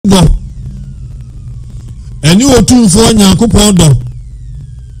eni otumfo Nyankopon do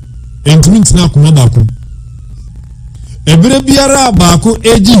entimi ntina akoma baako ebere biara baako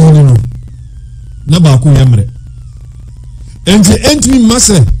eji hunu no na baako yemre entimi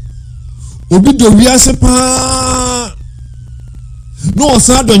mase obi do wiase pa no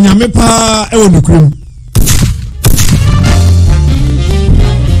osa do nyame pa e wonukrum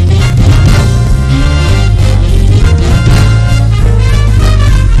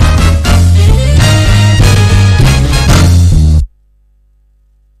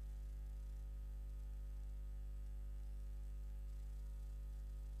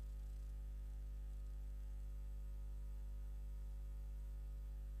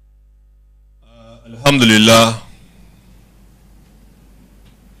Alhamdulillah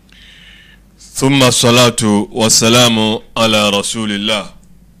thumma salatu wassalamu ala rasulillah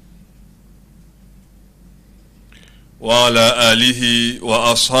wa ala alihi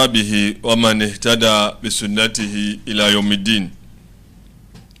wa ashabihi wa man ihtada bi sunnatihi ila yawmiddin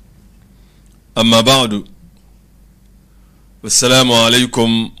amma ba'du wassalamu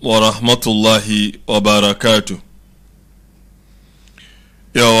alaykum wa rahmatullahi wa barakatuh.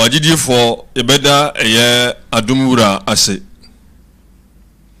 Yo wajidi fo ebeda eye adumura ase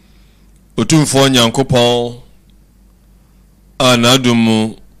otumfo Nyankopon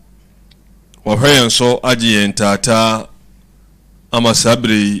anadumu wahwe nso agye ntata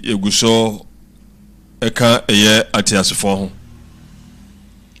amasabre eguso eka eye atiasefo ho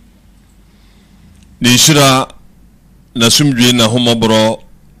ni shira na sumdwe na homobro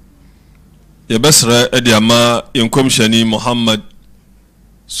yebesra ediama yenkomshani Muhammad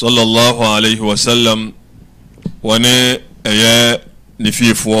sallallahu alayhi wa sallam wane eye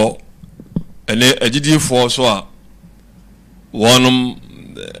nififo ene ajidifo so a wonum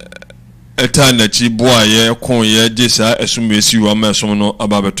etanachi boaye kon ye jesa esumesi wa masom no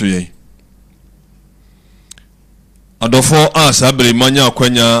ababeto ye adofo asabre manya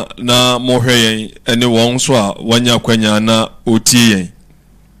akwanya na mohwe ye ene won so a wanya akwanya na oti ye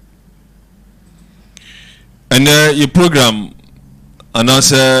ene ye program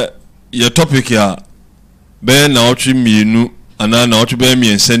anase ye topic ya be na otwe mienu ana na otwe be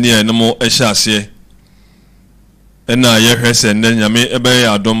miensani ene mo ehyaase ena ye hwese ne nyame ebe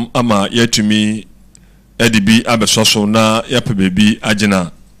ya adom ama yetumi edibi abesoso na yape bebi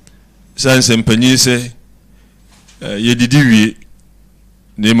agina sanse mpanyi se yedidi wie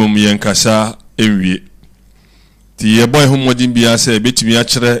ne mum yenkasa enwie ti ye boy homodin bia se betimi a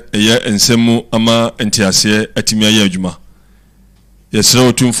kire eye ensemu ama entiase atimi aye adwuma yesere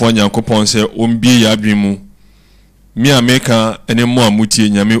otumfo Nyankopon se ombie ya adwemu mi ameka ene mo amutie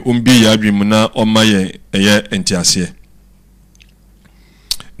nyame ombie ya adwemu na omaye eye entiase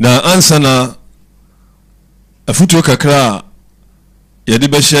na ansana afuto kakra yedi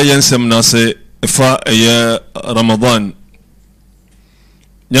behye yensem na se efa eye Ramadan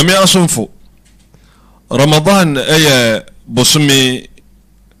nyame asomfo Ramadan eye bosumi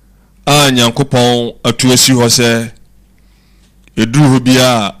a Nyankopon atuasi ho se eduru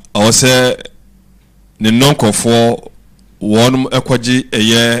bia awose ne nonkofo wonum ekwaji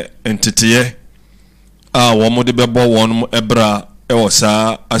eye entiteye a womode bebo wonum ebra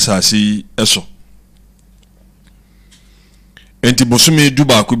ewosa asasi eso enti bosumi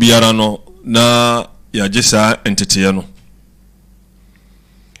duba ku biara no na yagesa entiteye no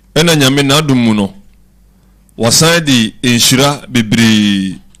ena nyame na adumu no wasadi enshira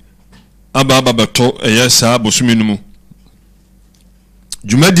bibri aba beto eye sa bosumi numu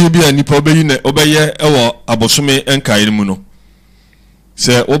jumadi bi anipa obeyi ne obeye ewo abosome enkaire mu no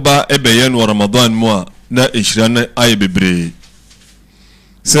se oba ebeye no Ramadan mu a na ehira na aye bebre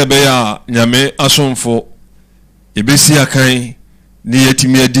se be ya nyame asomfo ebesi akan ni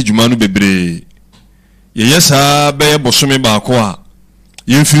yetimi adi juma no bebre yesa be bosome baako a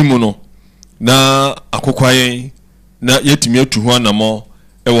yemfiri mu no na akokwayen na yetimi atu ho anamo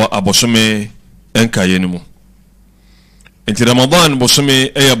ewo abosome enkaire no mu enti Ramadan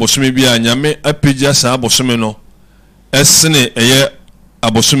bosome eye bosome bia nyame apegya sa bosome no esene eye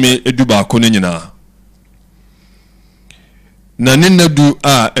abosome eduba ko ne nyina na nenadu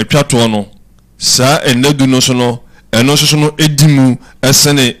a etwato no sa enadu no so no eno so no edimu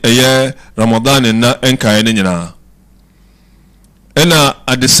esene eye Ramadan na enkae ne nyina ena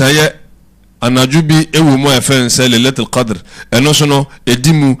adesaye anajubi ewu mo efense lailatul qadr eno so no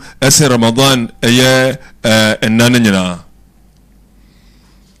edimu ese Ramadan eye enane nyina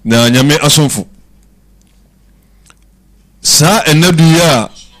na nyame asomfo sa enadu ya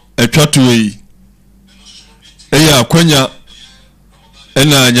etwato yi eya akwanya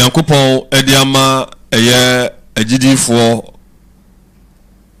ena Nyankopon edi ama eye agidifo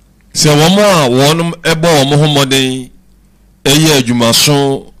se womo a wonum ebo womo homoden eye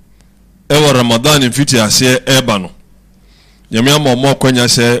adwumaso ewo Ramadan mfiti ase eba no nyame ama mo akwanya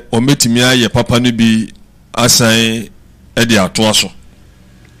se ometimi aye papa no bi asan ede ato so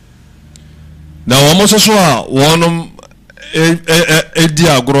na womo so a wonum edi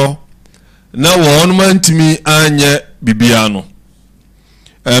agro na wonum antimi anye bibia no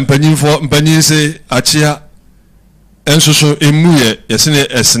mpanyinse achia ensoso emuye yesene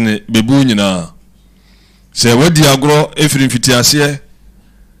esene bebu nyina se wadi agro efiri mfiti ase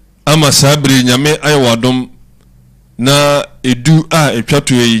ama sabri nyame ayewadom na edu a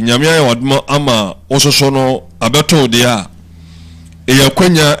etwato yi nyame ayewadom ama ososo no abeto de a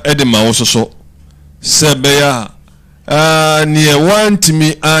eyakwanya ede ma ososo se beya nie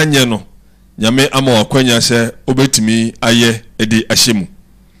wantimi anye no nyame ama wakwanya se obetimi aye ede ahyemu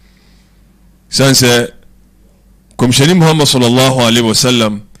sanse komsheni Muhammad sallallahu alaihi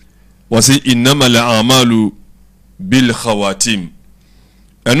wasallam wasi innamal a'malu bil khawatim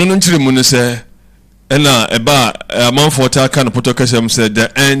enu ntire mu ne se ena eba amanfo ta kan potokasem se the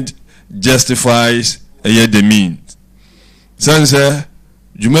end justifies the means sanse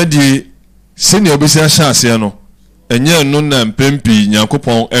jumadi senior obesi ahase no enye enu na mpempi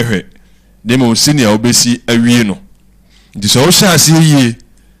nyakopon ehwe demo senior obesi awie no ndi so ahase yie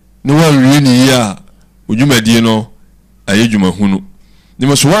no wa wie ni ya ojumadi no aye jumahunu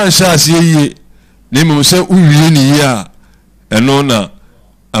demo so wa ahase yie demo se uwie ni ya eno na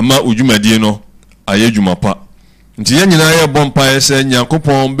ama ojumadi no aye jumapa nti ye nyina ye bompa ese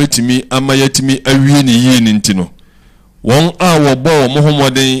nyakopon betimi ama yatimi awie ni yie ni ntino won a wo bo mo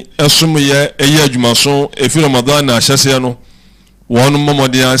homoden esum ye eye adwumaso efi Ramadan na ahyase no won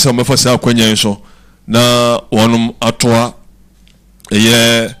momoden ansa mefasa akwanya so na wonum atoa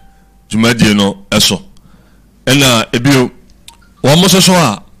eye jumadi no eso ena ebio won mo so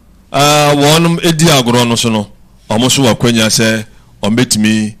a wonum edi agoro no so no omo so akwanya se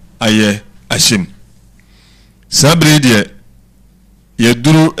ombetimi aye ashim sabri de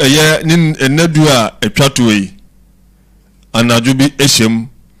yeduru eye nin enadu a etwato yi anajubi eshem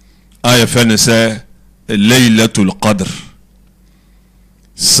aya fene se laylatul qadr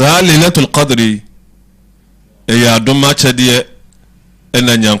sa laylatul qadri ya duma chadie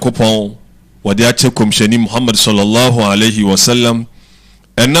ena nyankopon wadi ache komsheni Muhammad sallallahu alaihi wasallam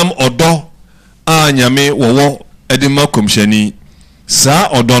enam odo a nyame wowo edima komsheni sa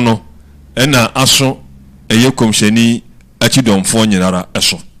odo no ena aso eye komsheni achidomfo nyinara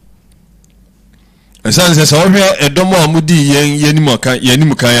eso esanse sa ohwe edomo amudi yenim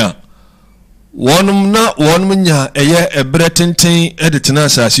kan ya wonum nya eye ebre tenten edetena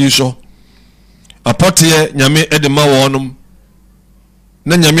asasi so apote nyame edema wonum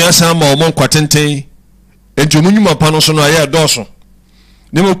na nyame asa ma omon kwatenten entomunyuma pano so no aye doso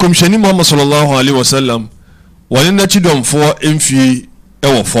nemo komsheni Muhammad sallallahu alaihi wasallam wani na chidomfo emfie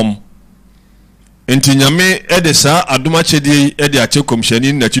ewo fom enti nyame ede sa adoma chedie ede ache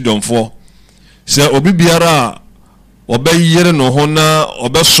komsheni na chidomfo se obi biara obayire no ho na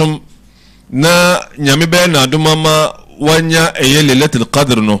obesom na nyame be na adoma ma wanya eye lailatul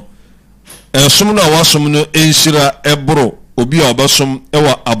qadr no esom na wasom no enshira ebro obi a obesom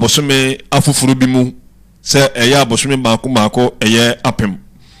ewa abosome afufuru bi mu se eye abosome maako eye apem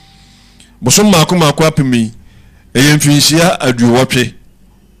bosom maako apemi eye mfinhia aduwotwe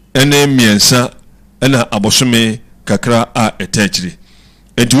ene miensa ena abosome kakra a etachiri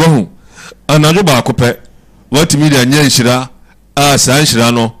eduwahu anajo ba akopɛ watimi de anya nhyira a saa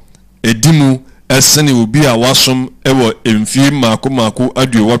nhyira no edimu esene obi a wasom ewo emfie maako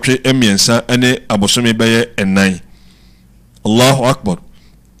aduwotwe emiensa ene abosome bɛyɛ enan Allahu akbar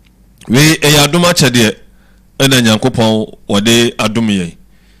we eyadoma kyɛde ena nyankopɔn wode adom yɛ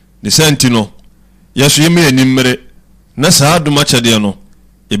ne senti no yeso yeme animmere na saa adoma kyɛde no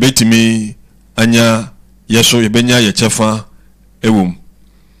ebetimi anya yeso yebenya ye kyefa ewom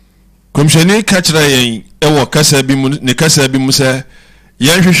komsheni kachira yen ewo kasa bi mu ne kasa bi mu se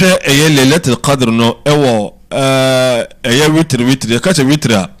yen hwehwe eye lailatul qadr no ewo eye witri kasa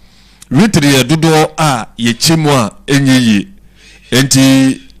witri ya dodo a ye chemu a enyeyi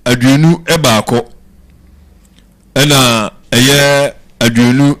enti aduonu ebaako ena eye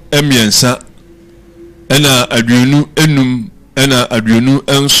aduonu emiensa ena aduonu enum ena aduonu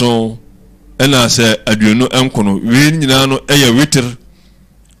enso ena se aduonu enkono we nyina no eye witri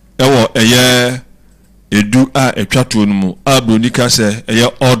ewo eye edu a etwato no mu abronika se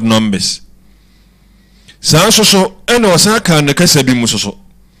eye odd numbers san so ena wasa kan ne kasa bi mu so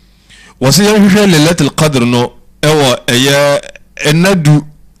wasa ya hwehwe lailatul qadr no ewo eye enadu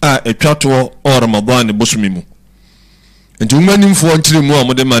a etwato o Ramadan bosumi mu nti umanimfo nkyire mu a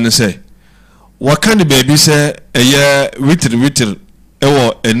mode ma ne sɛ waka ne baabi sɛ ɛyɛ witir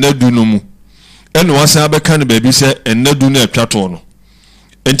ɛwɔ enadu no mu ɛna wasa bɛka ne baabi sɛ enadu no atwato no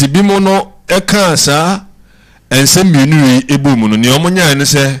nti bi mo no ɛka saa ɛnsɛm mienu yi ebu mu no ne ɔmonyaa ne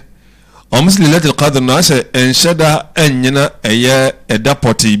sɛ ɔmsli latil qadr no asɛ ɛnhyɛda ɛnyina ɛyɛ ɛda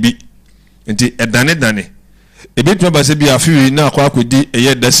pɔte bi nti ɛdane ebetuma ba sɛ bi afi na akɔ akɔdi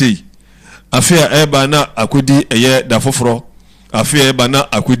ɛyɛ da sei afi a ɛba na akɔdi ɛyɛ da foforɔ afi a ɛba na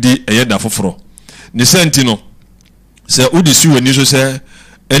akɔdi ɛyɛ da foforɔ ne senti no sɛ udi si wani so sɛ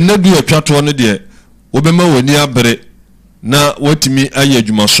enadu atwato no deɛ wobɛma wani abere na watimi ayɛ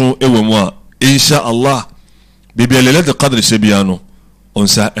adwumaso ɛwɔ mu a insha Allah bibia lailatul qadr hyɛbia no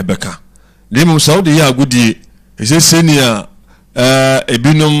onsa ɛbɛka limum saudi ya agudie ɛsɛ senia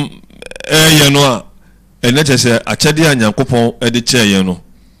ebinom ɛyɛ no a ɛnɛ kyɛ sɛ akyɛde a Nyankopɔn ɛde kyɛɛ no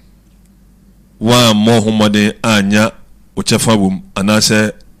wa mmɔ homɔden anya okyɛfa wom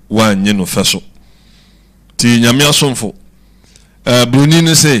anaasɛ wanye no fɛ so ti nyame asomfo Bruni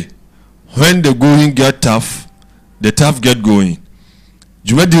no say when the going get tough the tough get going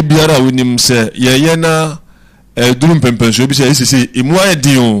jumadi biara wonim sɛ yɛyɛ na durum pempenso bi sɛ esisi emu ayɛ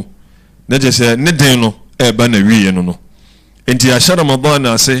din o na kyɛ sɛ ne den no ɛba na wiye no enti ahyɛ Ramadan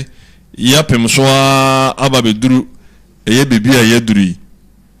na ase yapem so aba beduru ɛyɛ bebi a yɛduru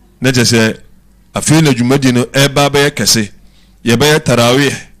na kyɛ sɛ afei na jumadi no ɛba bɛyɛ kɛse yɛbɛyɛ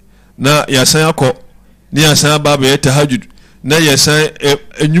tarawih na yɛsan akɔ ne yɛsan aba bɛyɛ tahajjud na yɛsan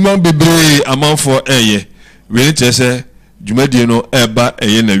enyuma bebree amanfo ɛyɛ wɛni kyɛ sɛ jumadi no ɛba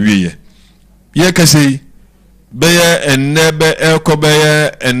ɛyɛ na wiye yɛ kɛse bɛyɛ ɛnnɛ bɛ ɛkɔ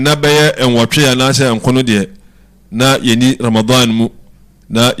bɛyɛ ɛnna bɛyɛ ɛnwɔtwe anaasɛ nkono deɛ na yɛni Ramadan mu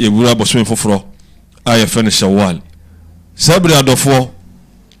na yɛwura bɔsome foforɔ a yɛfɛ no Shawwal sabri adɔfoɔ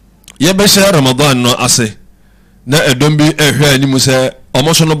yɛbɛhyɛ Ramadan no ase na ɛdɔm bi ɛhwɛ anim sɛ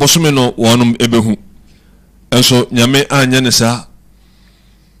ɔmo so no bɔsome no wɔnom ɛbɛhu ɛnso nyame anyɛ ne saa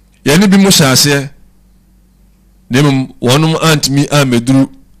yɛne bi mu hyɛ aseɛ nemum wɔnom antimi ameduru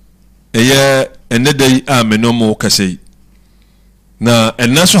ɛyɛ ɛnɛ da yi a menomo kasa yi na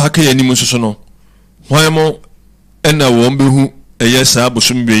ɛna so haka yɛ anim so no hwan mo ɛna wɔn bɛhu ɛyɛ saa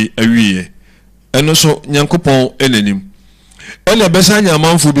bosombe awiye ɛno so Nyankopɔn ɛnanim ɛna bɛsa nya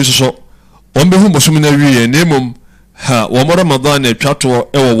amanfo bi so wɔn bɛhu bosom na awiye nemum ha wɔn Ramadan na atwato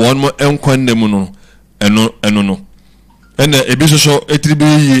ɛwɔ wɔn mo ɛnkwan na mu no ɛno no ɛna ebi so etiribi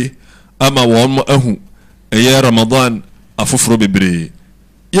yie ama wɔn mo ahu ɛyɛ Ramadan afoforo bebree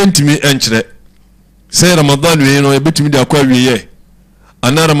yɛntimi ɛnkyerɛ sɛ Ramadan wei no ebetimi de akɔ awiye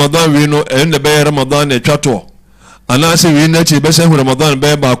ana Ramadan wei no ɛnna bɛyɛ Ramadan na atwato ana sɛ wei na chi bɛsɛ hu Ramadan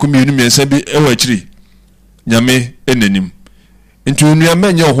bɛyɛ ba ko mienu miɛnsa bi ɛwɔ akyiri nyame ɛnanim nti onua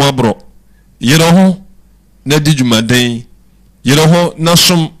mɛnyɛ ho abro yɛrɛ ho na di dwumaden yɛrɛ ho na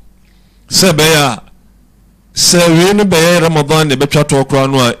som sɛ bɛyɛ sɛ wei no bɛyɛ Ramadan na bɛtwato kora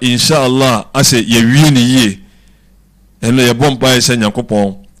no a insha Allah asɛ yɛwie ne yie ɛno yɛbɔ mpae sɛ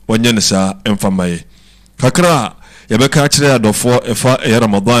Nyankopɔn wɔnyɛ ne saa ɛmfamaye kakra yɛbɛka kyerɛ adɔfoɔ ɛfa ɛyɛ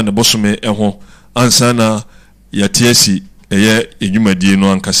Ramadan ne bosome ɛho ansa na yɛtiasi ɛyɛ enwumadie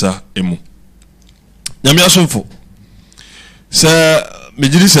no ankasa emu nyame asomfo sɛ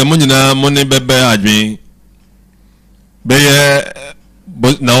megyiri sɛ mo nyinaa mo ne bɛbɛ adwen bɛyɛ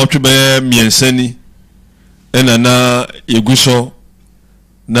na wɔtwe bɛyɛ miɛnsani ɛna na yɛgu so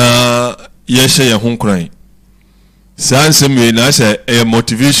na yɛhyɛ yɛn ho nkran saa nsɛm wei na sɛ ɛyɛ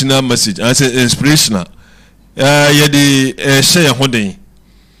motivational message asɛ inspirational yɛde ɛhyɛ yɛn ho den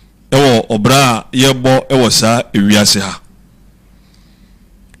ɛwɔ ɔbra a yɛbɔ ɛwɔ saa ewiase ha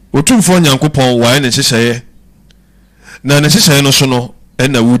otumfo Nyankopɔn wae ne hyehyɛeɛ na ne hyehyɛeɛ no so no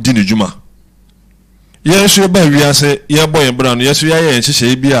ɛna wodi ne dwuma yɛso yɛba wiase yɛbɔ yɛn bra no yɛso yɛayɛ yɛn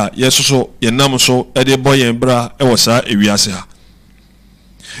hyehyɛeɛ bi a yɛsoso yɛnam so ɛde bɔ yɛn bra ɛwɔ saa ewiase ha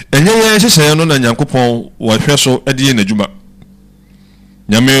ɛnyɛ yɛn hyehyɛeɛ no na Nyankopɔn wɔhwɛ so ɛde yɛ n'adwuma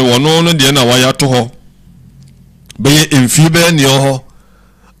nyame wɔno no deɛ na wayɛ ato hɔ bɛyɛ mfie bɛyɛ neɛ hɔ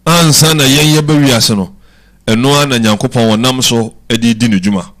ansa na yɛn yɛba wiase no ɛno a na Nyankopɔn wɔnam so ɛde di ne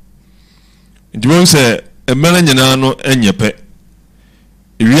dwuma nti wɔn sɛ mmɛrɛ nyinaa no ɛnyɛ pɛ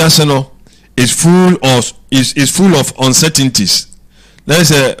wiase no is full of uncertainties na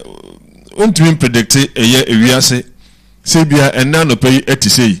say untumi predict eye ewiase se bia enna no pay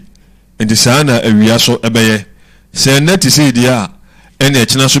etisei enti saa na ewiaso ebeye se na tisei dia ena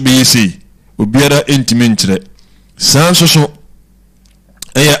echina so be yesi obiara entimi nkyere saa so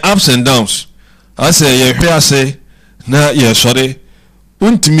eye ups and downs ase ye hwe ase na ye sore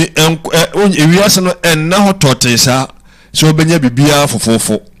untimi ewiase no enna hotote saa so obenya bibia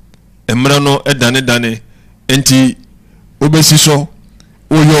fofofo emra no edane enti obesi so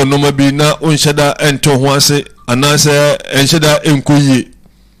oyo onoma bi na onhyeda ento ho ase anase enhyeda enkoyie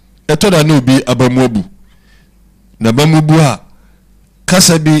etoda na obi abamu abu na bamu bu a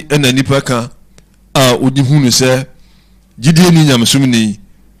kasa bi na nipa ka a odi hunu se gidie ni nyamsum ni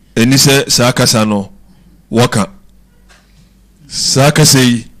eni se saa kasa no waka saa kasa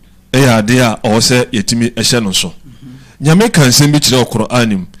yi ade a o se yetimi ehye no so nyame kan sem bi kire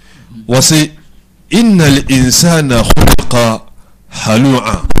Qur'anim wase innal insana khuliqa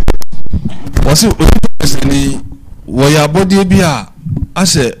halu'a wase ni waya body bi a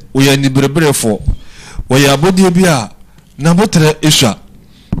ase waya ni brebrefo waya body bi a na botre isha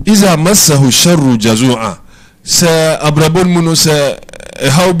iza massahu sharru jazua se abrabon muno se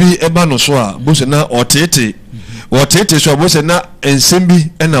hawbi eba no so a bo se na otete so bo se na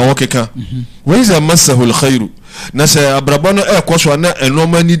ensembi na wokeka wa iza massahu alkhairu na se abrabano ekoso na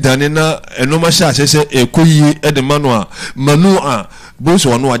enoma ni dane na enoma sha se ekoyi edemano a manua bo se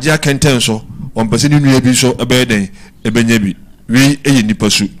wono agye akenten so ompese ni nua bi so ebeden ebenya bi wi eyi nipa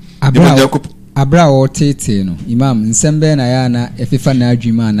su abra otete no imam nsembe na ya na efifa na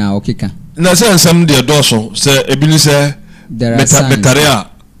adwuma na okeka na se nsem de doso se ebini se metarea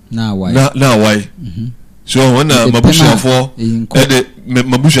na wai so wana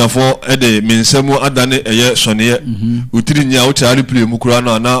mabushafo ede mensemu adane eye soneye utiri nya o tari play mu kura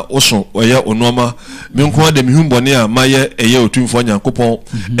na oso oye onoma menko ade mihumbone a maye eye otumfo nyankopon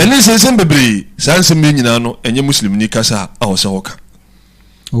ene sensem bebre sansem nyina no enye muslim ni kasa a wo se hoka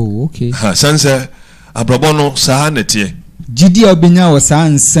oh okay ha sanse abrabono saa netie gidi obenya wo saa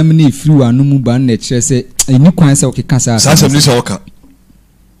nsem na efiri wanu mu ba na kire se eni kwan se okeka saa sansem ni se hoka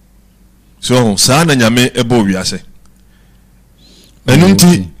so saa na nyame ebo wiase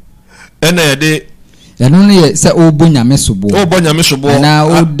enunti ena yede ne se obo nyame sobo na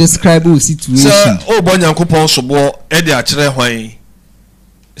o describe o situation se obo nyankopon sobo e de akire hwan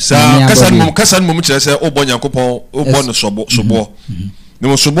saa kasan mum kire se obo nyankopon obo no sobo ne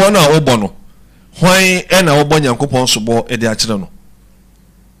mo sobo na obo no hwan ena obo nyankopon sobo e de akire no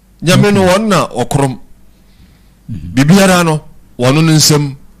nyame no won na okrom bibiara no wono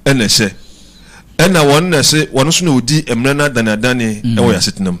nsem ena hye ena won na se wono so na odi emrana danadane e wo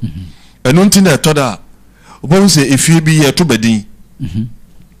yasetenam enunti na etoda obo se efie bi ye to badin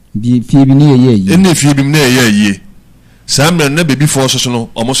bi fie bi ne ye ene fie bi ne ye samra na bebi fo so no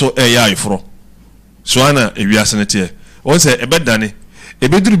omo so e ya ifro so ana ewiase ne tie won se ebedane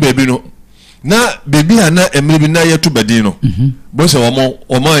ebeduru bebi no na bebi ana emre bi na ye to badin no bo se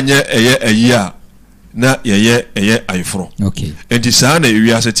omo anye eye ayia na yeye ayifro okay enti saa na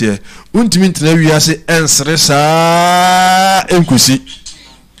ewiase tie untimi ntena wiase ensre saa enkosi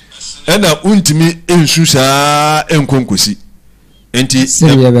ena untimi ensu saa enkonkosi enti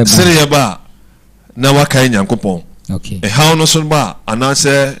sere ba na wakai nyankopon okay how no so ba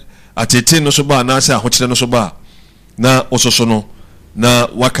anase atete no so ba anase ahokyere no so ba na ososo no na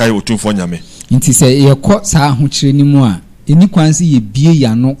wakai otumfo nyame enti se yekọ saa ahokyere ni mu a eni kwanse ye bie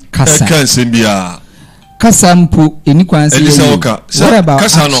ya no kasa kanse bia kasa mpo eni kwanse ye what about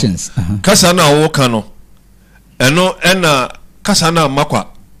kasa actions no kasa na woka no eno ena kasa na makwa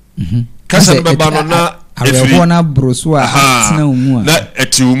kasa no beba no na efiri na broso a atina umu a na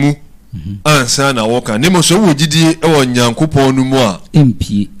eti umu ansa na woka nemo so wo gidi e wo nyankopon no mu a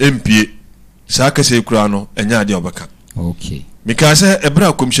empie saa kasa ekura no enya ade obaka okay mikase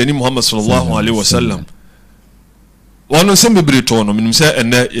ebra komshani Muhammad sallallahu alaihi wasallam wono se bebre to no minim se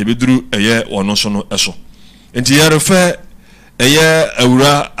enne ebeduru eye wono so no eso enti yarefa eye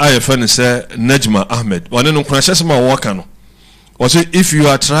awura ayefa ne se Najma Ahmed wono no kuna hyesema woka no also if you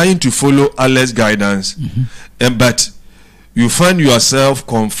are trying to follow Allah's guidance but you find yourself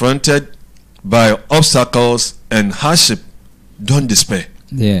confronted by obstacles and hardship, don't despair.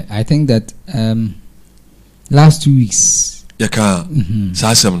 Yeah, I think that last 2 weeks yaka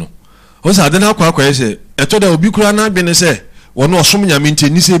sasem no o sa adena akwa yese etoda obi kura na agbe ne se wono osom nyame nti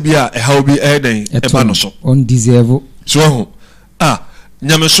ni se bia ehaw bi eden eba no so on deserve so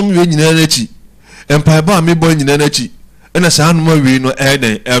nyame som we nyina na chi empire ba me boy nyina na chi ena sa anuma we no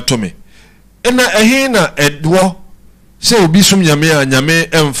eden etome ena ehe na edwo se obi som nyame a nyame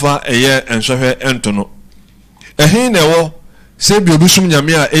emfa eye enhwehwe entono ehe na ewo se bi obi som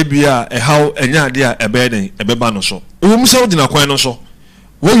nyame a ebia ehaw enya ade a ebeden ebeba no so wo musa odina kwan no so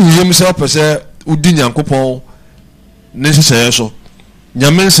wo yiye musa pese udi nyankopon ne seseye so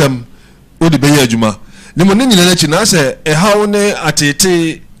nyame nsem odi beye adwuma ne mo ne nyina na chi na se ehaw ne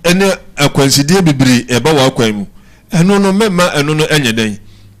atete ene akwansidie bibiri eba wa kwan mu eno no mema eno no enye den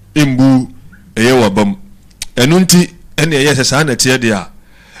embu eye wabam eno nti ene eye sesa na tie dia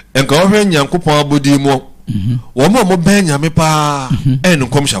enka wo hwe nyankopon abodi mu wɔn mo bɛn nyame paa ɛn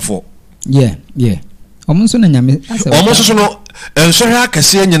nkɔmhyɛfoɔ yeah ɔmo nso na nyame asɛ ɔmo nso no nsɔhwɛ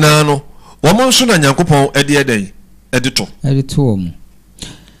akɛseɛ nyinaa no wɔn nso na nyankopɔn ɛde to ɔmo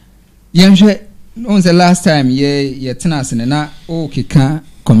yɛnhwɛ on the last time ye tena ase na o keka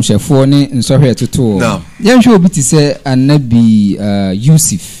komhyefoɔ ne nsɔhwɛ toto yɛnhwɛ obi ti sɛ anabi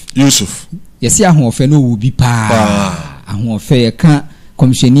Yusif yɛsi ahoɔfɛ no wo bi paa ahoɔfɛ yɛka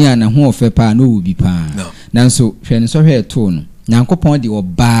komhyɛni a na ahoɔfɛ paa no wo bi paa nanso hwɛ nsɔhwɛ to no nyankopɔn de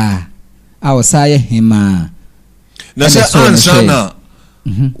ɔbaa a ɔsa yɛ hema na sɛ ansa na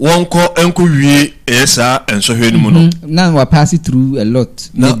wɔnkɔ enko wie ɛsa nsɔhwɛ no mu no na wa pass through a lot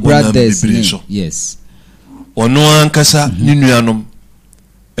na brothers yes ɔno ankasa ne nuanom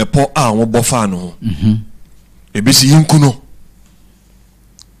ɛpɔ a wɔbɔ fa no ho ebisi yinku no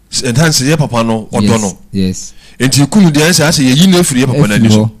enhance ye papa no ɔdɔ no yes enti kunu de ansa ase ye yi na afiri ye papa na ni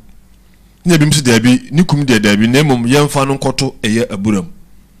so na bi mso dabi ni kum de dabi na mom yemfa no nkoto eye aburam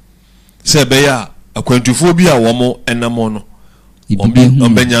sɛ bɛya akwantufo bi a wɔmo enamo no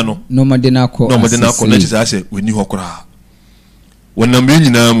ombenya no no made na akɔ na kyesa ase wani hɔ kora wonam bi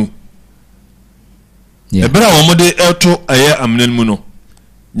nyinaa mu ebra wɔmo de ɛto eye amnan mu no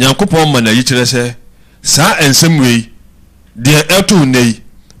nyankopɔn ma na yi kyerɛ sɛ saa ensem wei de ɛto nei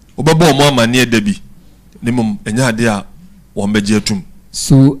obɛbɔ mo amane dabi ne mom enya ade a wɔn bɛgye atum.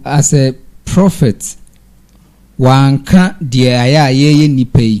 So as a prophet wanka de aya ye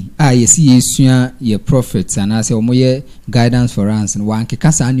nipa yi a yesi yesua ye prophets and as omo ye guidance for us and wanke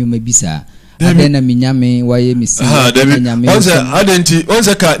kasa anyoma bisa adena minyame waye misi nyame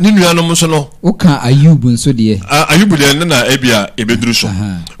onse ka ni nuanom so no oka Ayub nso de Ayub de na ebia ebeduru so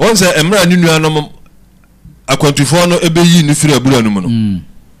onse emra ni nuanom akwantufo no ebeyi ni firi abura no mu no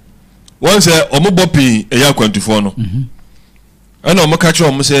onse omo bopi eya akwantufo no ana omo ka che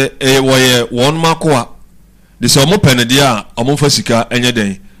omo se woye won makoa de se omo penede a omo fa sika enye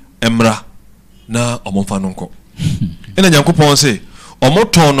den emra na omo fa no nko ena nyankopɔn se omo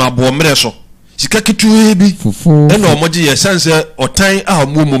ton no abo mre so sika kitu bi ena omo gye ye sense otan a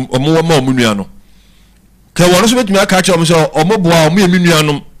omo ma omo nua no ka won so betumi aka che omo se omo boa omo yemi nua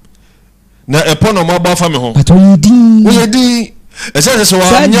no na epo no omo ba fa me ho oyedi esense so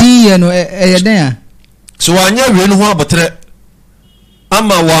wa nya ye no eyeden a so wa nya we no ho abotre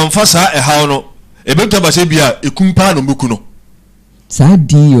ama wa mfasa ehaw no ebeto ba se bia ekumpa no meku no sa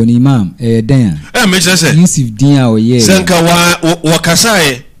din yo ni imam eyeden a me kyerɛ sɛ Yusif din a oye senka wa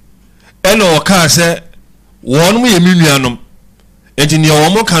kasae ena o ka sɛ won mo yemi nuanom enti ne o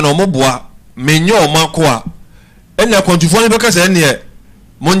mo ka no mo boa menye o mako a ena kontufo ne bɛka sɛ ne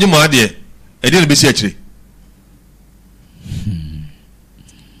monje mo ade ede ne besi akire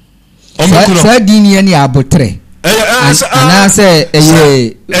sa din ye ni abotre ana se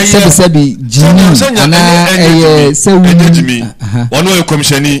eye sebi jini ana eye sewujimi wono e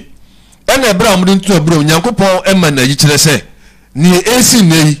komishani ena ebra omudin tu ebra nyankopon ema na yi kire se ni esi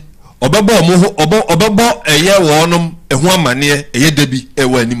nei obebo eye wonom ehu amane eye dabi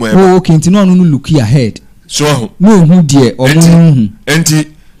ewa animu eba okay nti no no look ahead so no hu die omo hu enti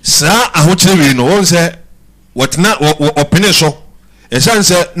saa ahokyere wi no won se wotna opene so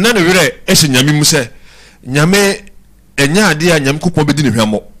esanse na ne were ehye nyame mu se nyame enya ade a nyame kopon bedi ne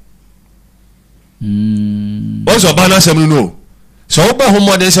hwamo ozo ba na asem no so oba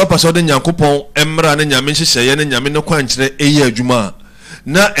homo de se paso de nyankopon emra ne nyame hyehyeye ne nyame ne kwankyere eyi adwuma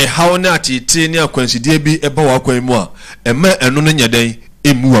na ehaw ne atete ne akwansidie bi eba wa kwan mu a ema eno ne nyaden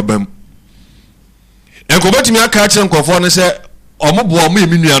emu wabam enko betimi aka akire nkofo ne se omobo omo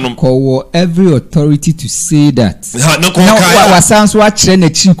yemi nuanom ko every authority to say that na ko kaya wa sanso akire na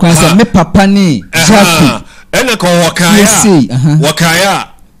chi kwan se me papa ne Jacob ene ko wakaya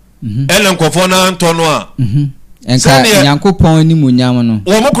ene nkofo na ntono a enka nyankopon ni munyam no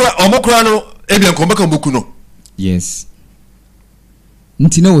omokura no ebia nkombeka mboku no yes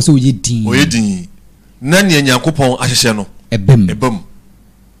nti na wo so oyedin na ne nyankopon ahyehye no ebam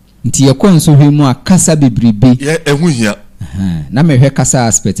nti yakon so hwemu akasa bebrebe ye ehu hia na mehwe kasa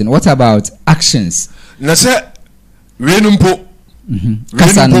aspect no what about actions na se wenumpo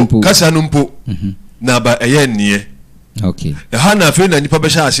kasa numpo na ba eye nie okay ha na fe na nipa be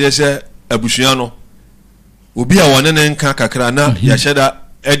sha ase se abusua no obi a wone ne nka kakra na ya hyeda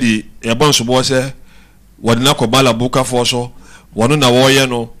edi yebonso bo se wode na kobala buka fo so wono na wo ye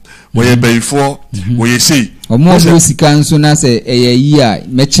no wo ye bayifo wo ye sei omo sika nso na se eye yi a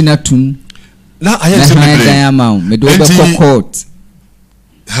mechina tum na aye se me do be court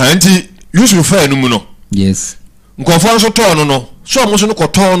ha nti Yusuf fa enu mu no yes nkofo nso to no so omo so no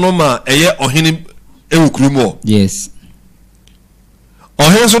koto no ma eye ohene ewukuru mu yes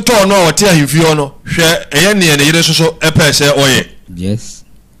ɔhen so tɔɔ no a ɔte ahemfie no hwɛ ɛyɛ neɛ ne yere so ɛpɛ sɛ ɔyɛ. Yes.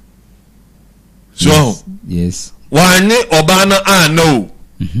 So yes. Wanye ɔbaa no ana o.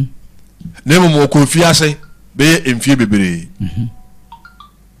 Na mmom ɔkɔ fie ase bɛyɛ mfie bebree.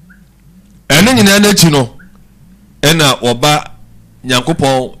 Ɛno nyinaa n'akyi no ɛna ɔba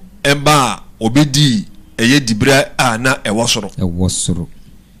Nyankopɔn ɛba a ɔbɛdi ɛyɛ dibra a na ɛwɔ soro. Ɛwɔ soro.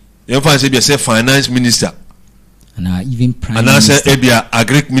 Yɛmfa sɛ bia sɛ finance minister. And even prime minister. minister. Ebia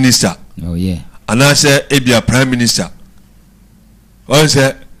agric minister. Oh yeah. Anase ebia prime minister. One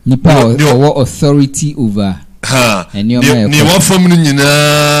say nipa or authority over. Ha. Ni wa fam no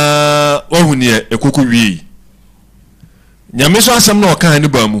nyina ohu ne ekoko wi. Nyame so asem na okan ne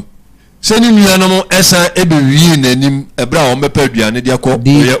ba mu. Se ni nuanom esa ebe wi nanim ebra o mepa aduane de akọ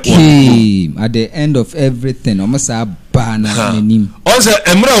came at the end of everything. Omosa ba na nanim. O se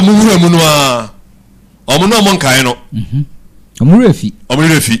emra mu wura mu no a omo no mo nkan no. Omo refi.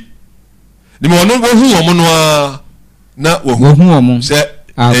 Ni mo no wo hu omo no a na wo hu omo. Se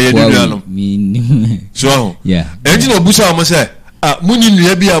nuanom. So yeah. Enti no busa omo se muni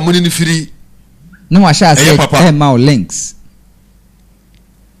nua bi a muni ni firi. Na wa sha se ma links.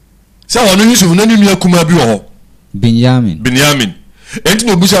 Se wono Yusuf na nua kuma bi wo ho. Benjamin. Enti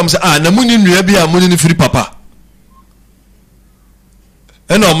no busa omo se na muni nua bi a muni ni firi papa.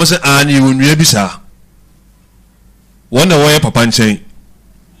 Ena omo se ni wo nua bi sa. Wona wo ye papa nchen.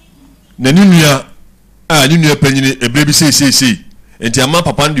 Na ni nua ni nua panyini ebre bi sei. Enti ama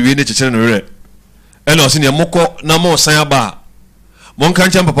papa ndi we ne chechene no re. Ena o se ne mokọ na mo san aba. Mon kan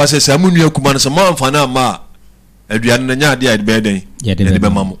chan papa se mu nua kuma no se mo amfa na ama aduane na nya ade a de be den. De be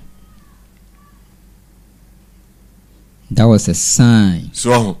mamo. That was a sign.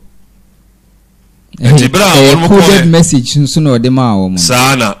 So enti bra won mo coded message nso na ode ma wo mo.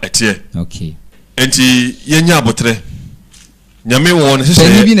 Sana etie. Okay. Enti yenya abotre. Nyame won se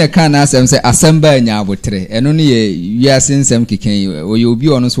se bi na kan asem se asamba nya abotre. Eno ne ye wiase nsem keken o ye obi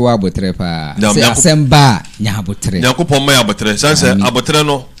ono so wa abotre pa. Se asamba nya abotre. Yakopon ma abotre. Sanse abotre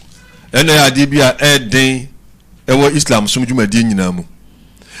no eno ya ade bi a eden ewo Islam sumdwumadi nyina mu.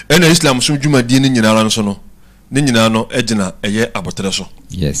 Eno Islam sumdwumadi ni nyina ran so no. Ni nyina no egina eye abotre so.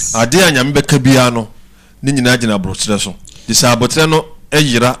 Yes. Ade a nyame beka bia no ni nyina agina abotre so. Disa abotre no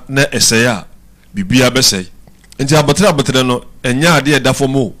eyira na eseya bibia besey. Nti abotre no enya ade edafo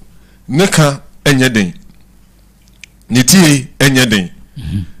mo neka enye den nitie enye den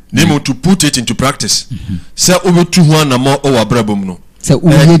nemo to put it into practice se obetu ho anamo o wabrabom no se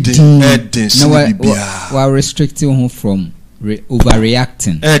den sin bibia wa restricting him from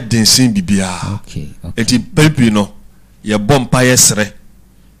overreacting den sin bibia. Okay. Nti pepi no ye bompa yesre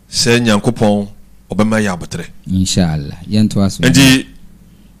se Nyankopon obema ya abotre inshallah yento aso. Nti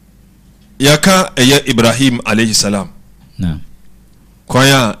yaka eye Ibrahim alayhi salam na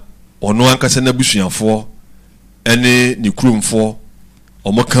kwaya ono ankasa na busuafo ene ni kurumfo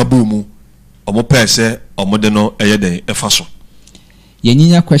omo kabu mu omo pese omo de no eye den efa so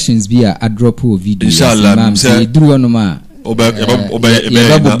yenyinya questions bi a drop o video inshallah Imam say duru ono ma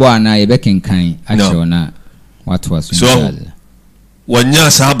oba ana ye bekenkan acho na watu aso inshallah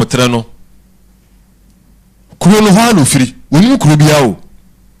wanya sa abotre no kuro no ha no firi woni kuro bia o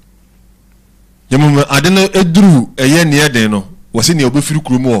yamma adena eduru eye ne eden no wose ne obefiri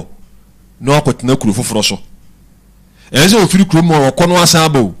kuro mu o no akotena kuro foforo so enze ofiri kuro mu o kono asan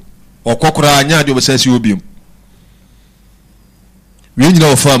abo okokora anya ade obesasi obiem we nyina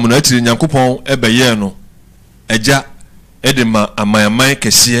ofam no atire Nyankopon ebeye no eja edema amayaman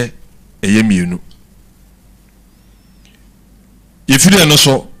kese eye mienu ifiri no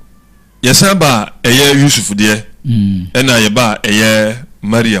so yesaba eye Yusuf de ena yeba eye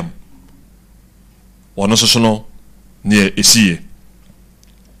Mariam wono so no ne esiye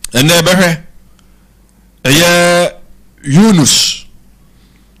ene behwe eye Yunus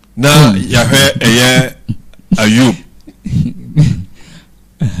na yahwe eye Ayub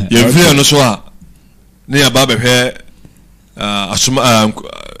yevia no so a ne yaba behwe asuma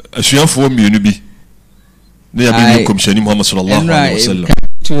asuafo mienu bi ne yabe komshani Muhammad sallallahu alaihi wasallam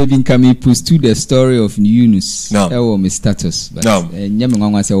to be coming post to the story of Yunus ewo my status but nyame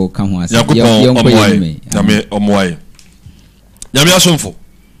nwanwa se wo ka ho ase nyame omoaye nyame asomfo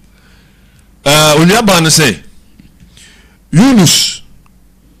onia ba no say Yunus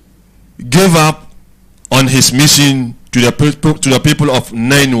gave up on his mission to the people of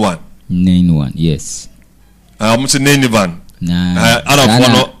Nineveh. Yes. I'm saying Nineveh. Arab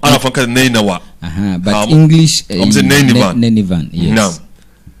Nineveh. But English I'm saying Nineveh. Yes. Now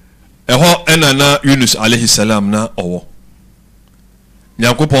eho enana Yunus alayhi salam na owo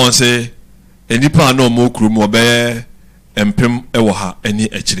Nyankopon se enipa na omo krum obe empem ewo ha eni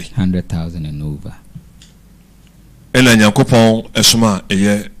echiri 100,000 and over. Ela Nyankopon esoma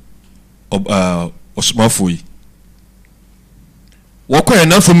eye osomafo yi wokɔ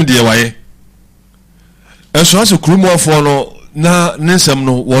na fam de waye eso aso kurumofo no na nsɛm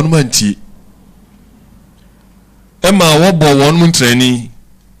no wɔn mantie ema wɔbɔ wɔn mu ntrani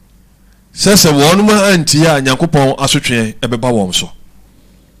sɛsɛ wɔn mu antie a Nyankopon asotwe ɛbɛba wɔn so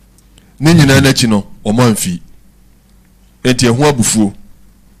ne nyina na chi no wɔn amfi enti ehu abufuo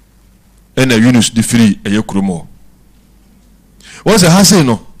ɛna Yunus de firi ɛyɛ kurumo wɔn sɛ hase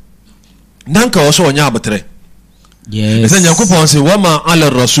no nanka wɔso ɔnya abetre yes ɛsɛ Nyankopon sɛ wama ala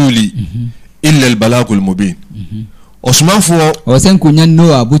rasuli illa al balagul mubin osmafo o sen kunya no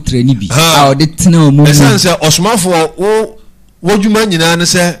abutre ni bi a o de tena o mu ɛsɛ sɛ osmafo wo wodwuma nyina ne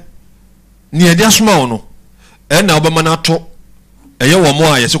sɛ ne yɛde asoma wo no ɛna wobɛma no ato ɛyɛ wɔ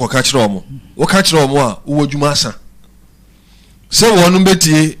mo a yɛsɛ kɔka kyerɛ wɔ mo woka kyerɛ wɔ mo a wowodwuma asa sɛ wɔn no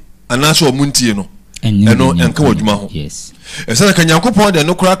betie anaasɛ wɔ mo ntie no ɛno ɛnka wɔ dwuma ho yes ɛsɛ ka Nyankopɔn de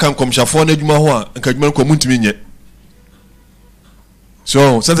no kora kan komhyafo na dwuma ho a nka dwuma no kɔ muntimi nyɛ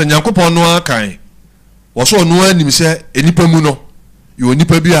so sɛ Nyankopɔn no akan wɔso no anim sɛ enipa mu no yɛ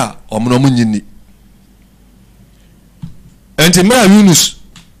onipa bi a ɔmo no nyini enti mara Yunus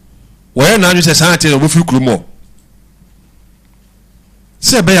wɔyɛ na anwɛ sɛ saate no bofiri kurumo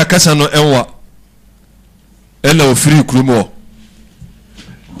sɛ bɛyɛ kasa no ɛnwa ɛna ofiri kurumo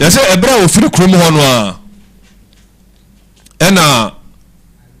yɛsɛ ɛbra ofiri kurumo hɔ no a ɛna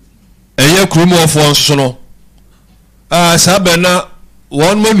ɛyɛ kurumo fo nso no a sabɛ na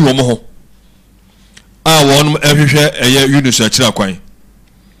wɔn manu wɔn ho a wɔn ɛhwehwɛ ɛyɛ Yunus akyira kwan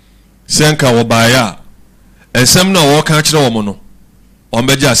sɛnka wɔ baaya ɛsɛm na wɔka kyerɛ wɔn no wɔn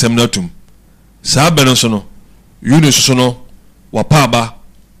bɛgye asɛm na tum sabɛ no so no Yunus so no wɔpaaba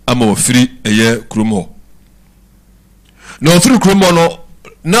ama wɔfiri ɛyɛ kurumo na wɔfiri kurumo no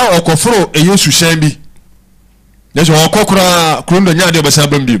na ɔkɔforo ɛyɛ suhyɛn bi yɛsɛ ɔkɔkora kurumo nya de bɛsa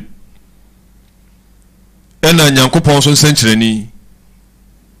bam bi ɛna Nyankopɔn so nsɛnkyerɛni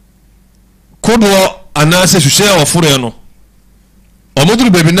kodoɔ anaasɛ suhyɛn a wɔforo no ɔmoduru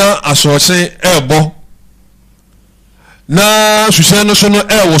baabi na asɔɔkye ɛɛbɔ na suhyɛn no so no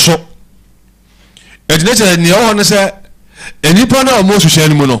ɛɛwo so ɛgyina kyerɛ nea ɔwɔ no sɛ enipa no a ɔmo suhyɛn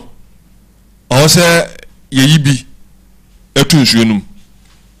no mu no ɔwɔ sɛ yɛyi bi ɛtu nsuo no mu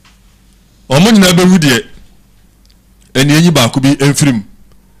ɔmo nyinaa bɛwu deɛ ɛne enyi baako bi ɛmfirim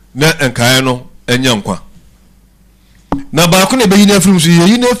na nkae no ɛnya nkwa na baako na bɛyi na afirim so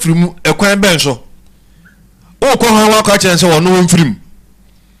yɛyi na afirim ɛkwan bɛn so ɔkɔ ha wakɔ akyɛn sɛ wɔn no mfirim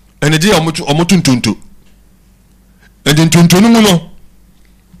ɛne gye ɔmo tuntunto ɛde ntunto no mu no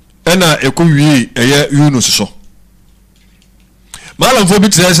ɛna ɛkɔ wie ɛyɛ Yunus so malamfo bi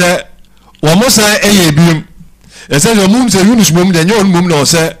kyerɛ sɛ wɔn mo san ɛyɛ ebiem ɛsɛ sɛ ɔmo sɛ Yunus mom deɛ nyɛ wɔn mom na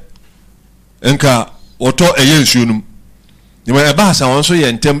ɔsɛ nka wɔtɔ ɛyɛ nsuo no mu nyɛ ɛba asa wɔn so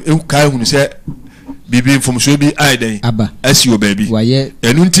yɛ ntɛm kae hunu sɛ bibi mfomso bi aiden asi o baabi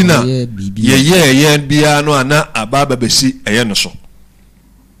ɛnu ntina yɛyɛ bia no ana aba babesi ɛyɛ no so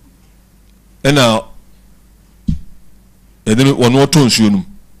ɛna ɛde wɔn wɔtɔ nsuo no mu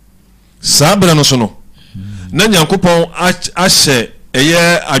saa bere no so no na Nyankopɔn ahyɛ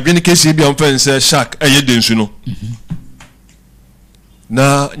ɛyɛ adwene kɛse bi a mfa nsɛ shark ɛyɛ densu no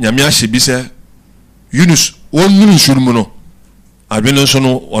na nyame ahyɛ bi sɛ Yunus wɔn nuru nsuo no mu no adwene nso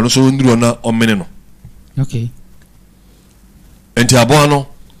no wɔn nso nuru na ɔmene no okay enti aboa no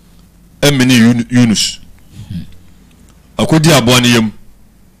ɛmene Yunus akodi aboa no yam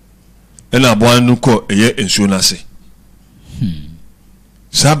ɛna aboa no kɔ ɛyɛ nsuo no ase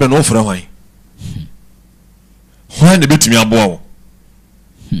saa bɛ no wɔfrɛ hwan na betumi aboa wo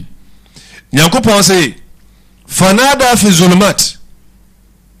Nyankopɔn sɛ fanada fi zulumat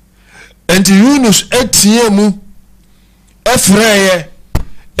enti Yunus etie mu ɛfrɛɛ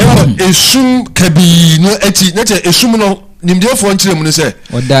ɛwɔ esum kabii no eti na kyɛ esum no nimdeɛfoɔ nkyerɛ mu no sɛ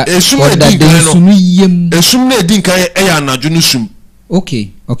esum na edi nkan no esum na edi nkan ɛyɛ anadwo no sum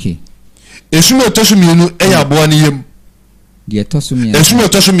okay esum na ɛtɔ so mmienu ɛyɛ aboa no yam deɛ ɛtɔ so mmiɛnsa esum na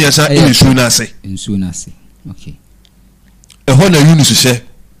ɛtɔ so mmiɛnsa ɛyɛ nsuo no ase okay ɛhɔ na Yunus hyɛ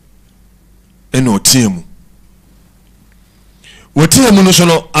ɛna ɔteɛ mu wɔteɛ mu no so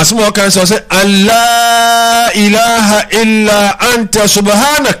no asɛm a ɔka sɛ Allah ilaha illa anta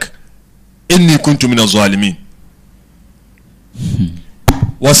subhanak inni kuntu min az-zalimin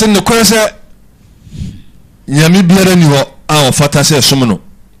wɔsɛ ne kwan sɛ nyame biara ni hɔ a ɔfata sɛ som no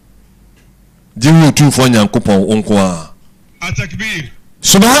gye wo tumfoɔ Nyankopɔn wo nko a atakbir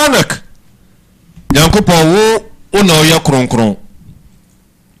subhanak Nyankopɔn wo na ɔyɛ kronkron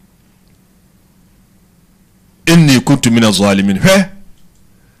inni kuntu min az-zalimin he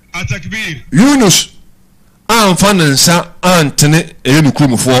atakbir Yunus amfa ne nsa antene eyenu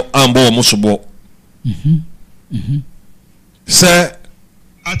kurumfo ambo mo sobo se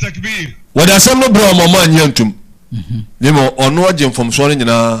atakbir wada sam no bro mo man yantum nemo ono agye mfomso ne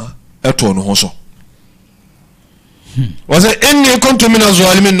nyina eto no ho so wase inni kuntu min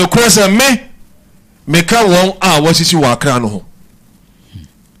az-zalimin no krasa me ka won a wasisi wa akra no ho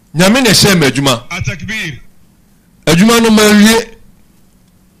nyame ne hye madwuma atakbir adwuma no mawie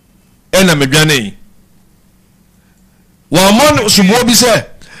ena medwane wa mon subo bi se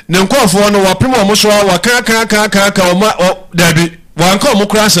ne nkofo no wapem o mo so wa ka o ma dabi wa nka o mo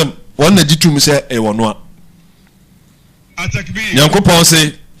krasem won na gitum se e wono a atakbir yankopon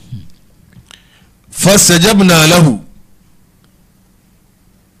se fastajabna lahu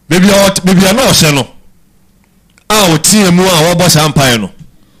bibia no hye no a o tie mu a wo bo sampan no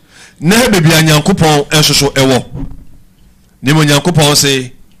na bibia yankopon ensoso ewo ni mo yankopon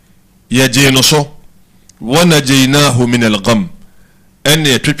se ye je no so wana jeynahu min al-gham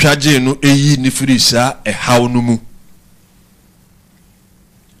ene twetwaje no eyi ni firi sa ehaw no mu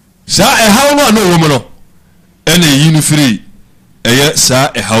sa ehaw no no wo mu no ene yi ni firi eye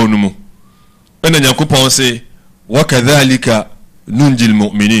sa ehaw no mu ene yankopon se wa kadhalika nunjil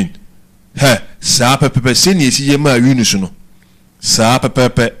mu'minin ha sa pepepe seni esi ye ma Yunus no sa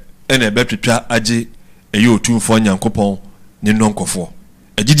pepepe ene betwetwa age eye otumfo yankopon ne nonkofo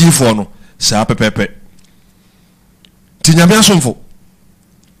agidifo no sa pepepe tinyame asomfo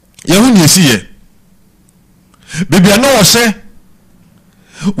yehuni esiye bibia no wose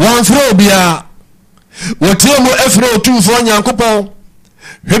wan fro bia wotiemu efro otumfo yankopon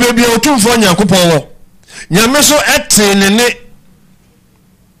hebe bia otumfo yankopon wo nyame so etenene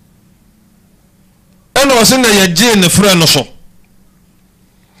eno wose na yeje ne fro no so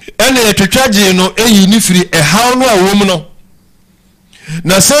ene yetwetwaje no eyi ni firi ehaw no awom no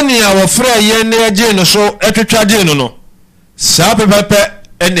na sani ya wofra ye ne yeje no so etwetwaje no sa pepepe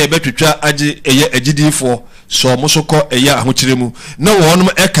ene betwetwa age eye agidifo so mosoko eye ahokyeremu na wonum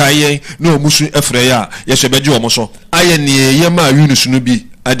ekaye na omusu efre ya ye so beje omoso aye ne ye ma Yunus no bi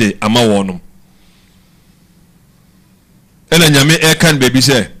ade ama wonum ene nyame ekan bebi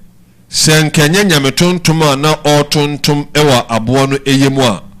se senkanya nyame tontom na otontom ewa abo no eyemu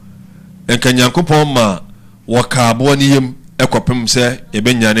a enkanyankopon ma waka abo no yem ekopem se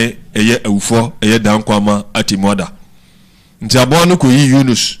ebenyane eye awufo eye dankwama atimoda nti abo no ko yi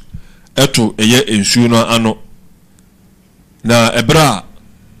Yunus eto eye ensu no ano na ebra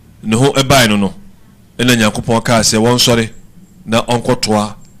ne ho ebai no ena nyankopon ka se won sore na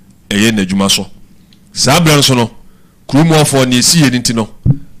onkotoa eye nadwuma so sabran so no krumofo ne si yeni nti no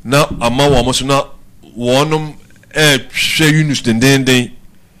na ama wo mo so na wonum hwe Yunus dendenden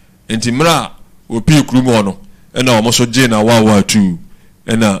nti mra opi krumo no ena wo mo so je na wa tu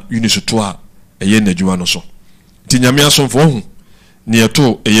ena Yunus to a eye nadwuma no so nti nyame asomfo hu ne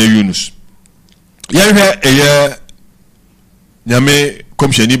eto eye Yunus yehwe eye nyame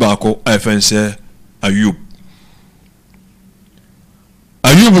komsheni baako afense Ayub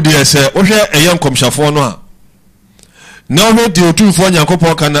de se ohwe eye komshafo no a na ohwe de otumfo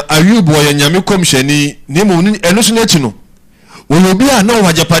nyankopon kana Ayub wo ye nyame komsheni ni mu eno so nachi no wo obi a na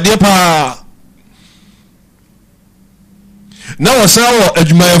wajapade pa na wasawo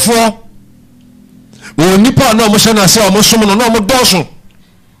adwumayefo wo nipa na mo shana se o mo som no na mo doso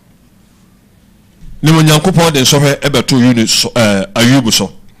ni mo nyankopon de sohwe ebeto Yunus Ayub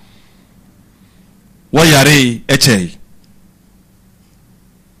so wo yare echei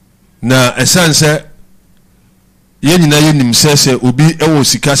na esanse ye nyina ye nimsese obi ewo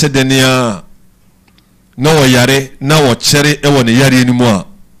sika se denia na wo yare na wo chere ewo ne yare ni mu a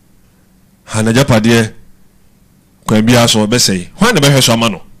hana japade kwa bia so besei hwan na behwe so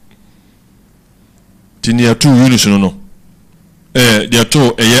amano tini ya tu Yunus no dia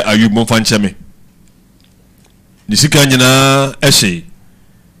to eye Ayub mo fanche me ni sika nyina ehye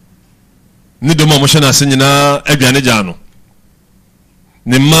ni do mo shana se nyina aduane gya no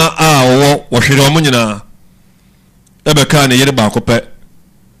ni ma a wo hwere mo nyina ebeka ne yere ba kope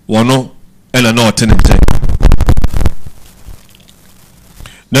wono ela na otene nte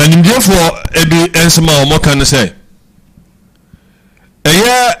na nimdiefo ebi ensema o mo kan se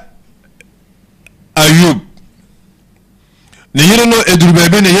eye Ayub ne yere no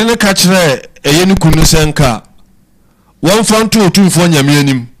edurubebe ne yere ka kire eye ne kunu senka won fanto otumfo nyame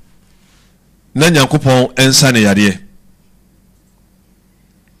anim na nyankopon ensa ne yare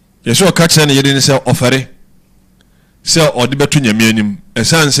yeso ka kire ne yere ne se ofere se odi beto nyame anim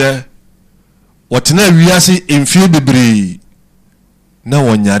esanse wotena wiase emfie bebre na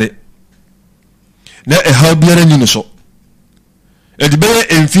wonyare na ɛhaw biara nyi no so ɛde bɛyɛ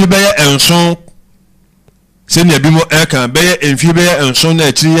emfie bɛyɛ enson sɛ ne bi mo ɛka bɛyɛ emfie bɛyɛ enson na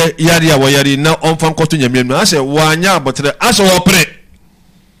akyiri yare a wɔyare na ɔmfa nkɔto nyame no asɛ wanya abotre asɛ wɔpere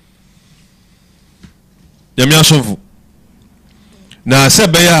nyame asomfo na sɛ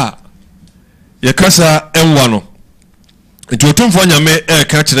bɛyɛ a yɛkasa ɛnwa no nti otumfo nyame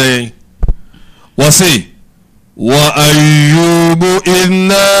ɛka kyerɛ yɛn wɔse wa ayyubu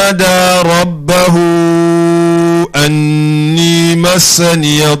idnada rabbahu anni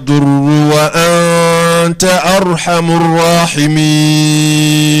massani yadurru wa anta arhamur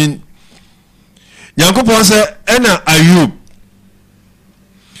rahimin nyankopɔn sɛ ɛna ayub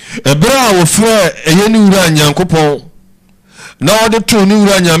ɛberɛ a wɔfrɛ ɛyɛ ne wura nyankopɔn na wɔde to ne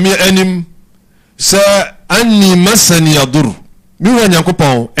wura nyame anim sɛ anni massani yadurru me wura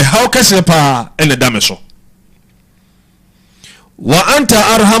nyankopɔn ɛhaw kɛseɛ paa ɛna da me so wa anta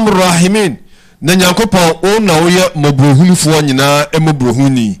arhamur rahimin na nyankopɔn o na woyɛ mabrohunufoɔ nyinaa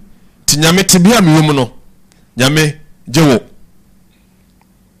mabrohuni ti nyame tebia me wom no nyame gyewo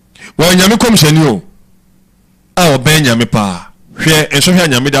wa nyame komhyɛni o a ɔbɛn nyame paa hwɛ ensohwɛ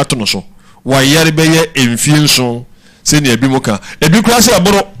nyame de ato no so wa yare bɛyɛ emfie nso sɛ ne abi mu ka ebi kura sɛ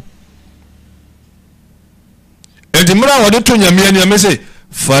aboro edimra wɔde to nyame ani ame sɛ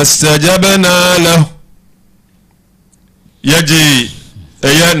fastajabna lahu yaji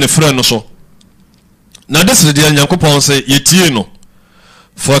ɛyɛ ne frɛ no so na desre de nyankopɔn sɛ yetie no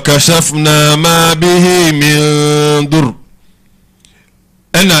fakashafna ma bihi min dur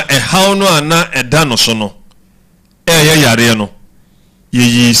ɛna ɛhaw no a na ɛda no so no ɛyɛ yareɛ no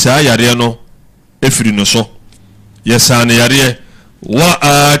yeyi saa yareɛ no efiri no so yɛsaa ne yareɛ wa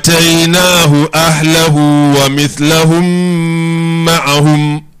atainahu ahlahu wa mithlahum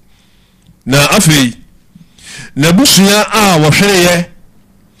ma'ahum na afei na busua a wɔhwereyɛ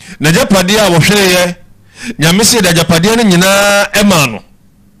na japadeɛ a wɔhwereyɛ nyame sɛ da japadeɛ no nyinaa ɛma no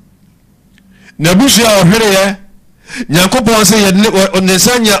na busua a wɔhwereyɛ nyankopɔn sɛ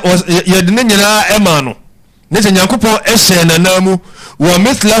yɛde ne nyinaa ɛma no ne sɛ nyankopɔn ɛhyɛ nanam mu wa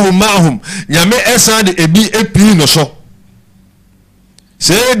mithlahum ma'ahum nyame ɛsan de ebi epii no so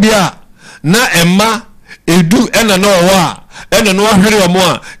sɛ bia na ɛma edu ɛna na ɔwɔ a ɛna no ahwere ɔmo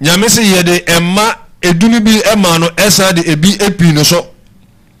a nyame sɛ yɛde ɛma edu no bi ɛma no ɛsan de ebi epii no so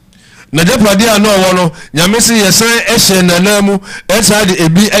na japadeɛ a na ɔwɔ no nyame sɛ yɛsan ɛhyɛ nanam mu ɛsan de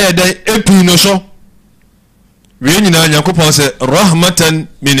ebi ɛyɛ dɛn epii no so wei nyinaa nyankopɔn sɛ rahmatan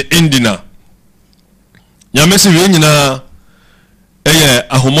min indina nyame sɛ wei nyinaa ɛyɛ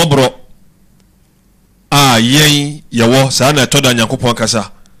ahomɔborɔ a yɛn yɛwɔ saa na ɛtɔ da nyankopɔn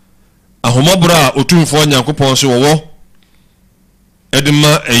kasa ahomɔborɔ a otumfoɔ nyankopɔn so wɔwɔ ɛde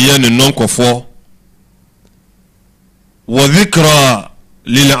ma ɛyɛ ne nɔnkɔfoɔ wa dhikra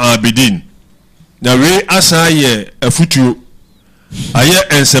lil abidin na wei asan yɛ afutuo ayɛ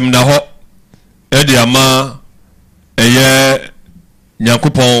ensɛm na hɔ ɛde ama ɛyɛ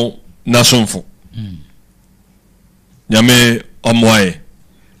nyankopɔn nasomfo nyame ɔmoae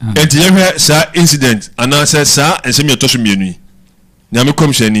enti yɛhwɛ saa incident anaasɛ saa nsɛm yɛtɔ so mmienu yi nyame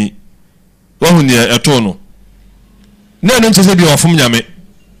kɔmhyɛni wahu neɛ ɛtoo no na ɛno nkyɛ sɛ bia wɔfom nyame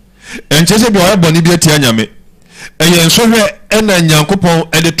ɛnkyɛ sɛ bia wɔyɛ bɔne bi atia nyame ɛyɛ nsɔhwɛ ɛna nyankopɔn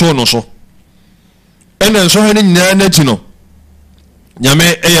ɛde too no so ɛna nsɔhwɛ no nyinaa n'akyi no nyame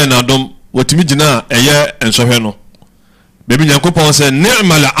ɛyɛ n'adom wɔtumi gyina a ɛyɛ nsɔhwɛ no baabi nyankopɔn sɛ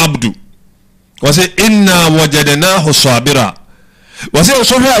ni'mal abdu wɔsɛ inna wajadnahu sabira wɔsɛ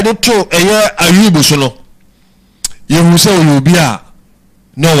nsɔhwɛ a de to ɛyɛ ayubu so no yɛhu sɛ ɔyɛ obi a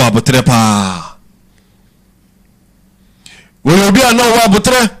na ɔwɔ abotrɛ paa wɔyɛ obi a na ɔwɔ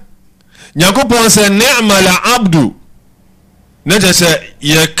abotrɛ nyankopɔn sɛ ni'mal abdu na kyerɛ sɛ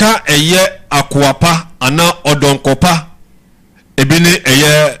yɛka ɛyɛ akoa pa anaa ɔdɔnkɔ pa ebi ne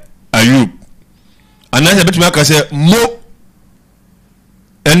ɛyɛ ayub anaasɛ bɛtumi aka sɛ mo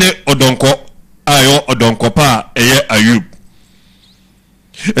ɛne ɔdɔnkɔ a ɛyɛ ɔdɔnkɔ pa a ɛyɛ ayub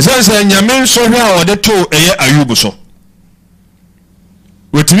ɛsiane sɛ nyame nsɔhwɛ a ɔde to ɛyɛ ayub so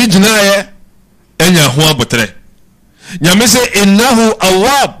wɔtumi gyinaeɛ ɛnya ho abotrɛ nyame sɛ innahu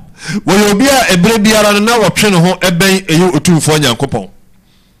awab wɔyɛ obi a ɛberɛ biara no na wɔtwe ne ho ɛbɛn ɛyɛ otumfoɔ nyankopɔn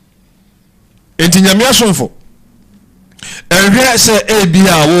enti nyame asomfo ɛhwɛ sɛ ebi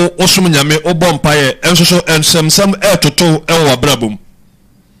a wo som nyame wobɔ mpaeɛ ɛnso so nsɛmsɛm ɛtoto ɛwɔ abrabɔ mu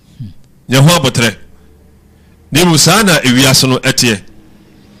nyɛ ho abotrɛ ne mu saa na ewiase no ɛteɛ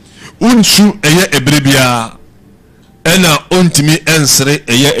unsu ɛyɛ ɛberɛ biara ɛna ontimi ɛnsere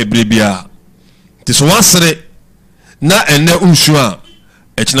ɛyɛ ɛberɛ biara nti so wasere na ɛnɛ unsu a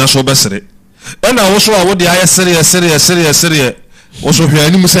ɛkyina so bɛsere ɛna wo so a wode ayɛ sereɛ wo so hwɛ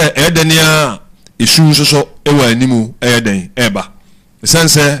anim sɛ ɛdɛnea isu so ewa animu den eba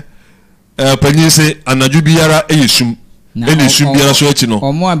sense panyin se anadwo biara eyesum ene sum biara so achi no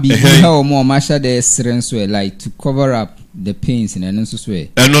omo abi ha omo masha de sren so like to cover up the pains and eno so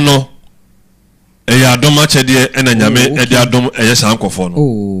eno no eya adom achede ena nyame ede adom eye sankofo no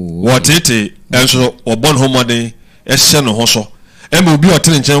wotete enso obon homoden ehye no ho so ema obi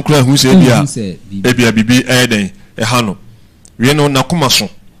otene nchen kura hu se bia bibi eden ha no wie no nakoma so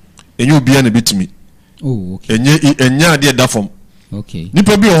enye obi na betimi okay enye ade da fom okay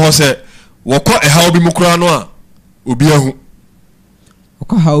nipa bi ho se wokọ eha obi mukura no a obi ahu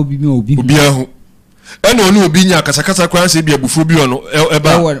wokọ ha obi ahu ena onu obi nya kasakasa kwan se bia bufu bi ono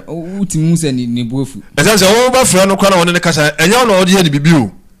eba utimu se ni bufu esanse wo ba fra no kwan wona ne kasa enya no ode ye ni bibi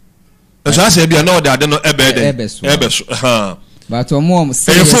o eso ase bia na ode ade no ebeso ha but omo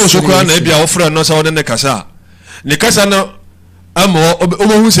se efo so kwan na bia wo fra no se wona ne kasa no amo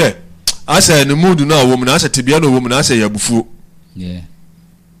omo hu se ase ne mood na wo mu na ase tibia na wo mu na ase ya bufu yeah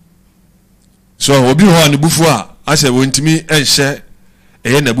so obi ho an bufu a ase wontimi enhye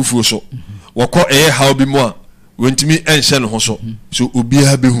eye na bufu so wokọ eye ha obi mu a wontimi enhye no ho so so obi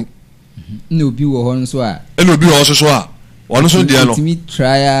ha behu na obi wo ho nso a ena obi ho so a wono so de no wontimi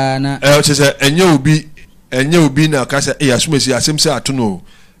try na se enye obi na kasa asumesi asem se atono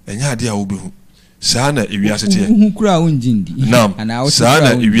enye ade a obehu saa na ewiase tie hu kura onjindi ana saa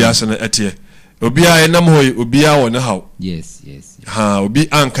na ewiase na etie obi a enam hoy obi a wona haw yes ha obi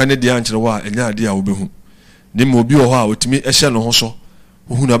anka ne de ankyere wa enye ade a obehu ne mo obi ho a otimi ehye no ho so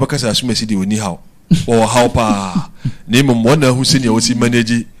hu na bakasa asumesi de oni haw o haw pa ne mo mo na hu se ne osi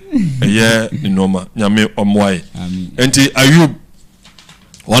manage eye noma nyame omwae enti Ayub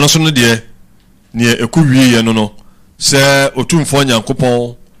wono so no de ne ekuwie ye no se otumfo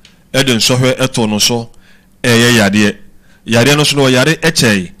nyankopon eden sohwe eto no so eye yade no so no yare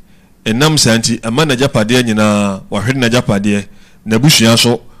echei enam santi ama na japade nyina wahwere na japade na busuya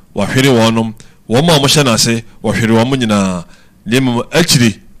so wahwere wonom wo ma mo hye na ase wahwere wo mo nyina lemum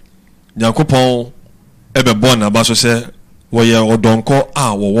achiri nyankopon ebe bon na ba so se wo ye odonko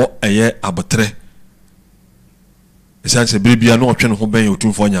a wo eye abotre esanse bibia no otwe no ho ben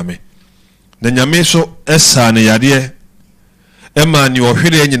otumfo nyame na nyame so esa ne yade ema ni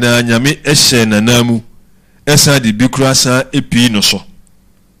ohwere nyina nyame ehye nanamu esa di bikura sa epi no so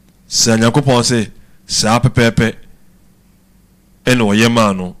sa nyakopon se sa pepepe ene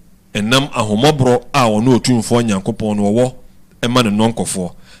oyema no enam ahomobro a wono otumfo nyakopon no wo ema ne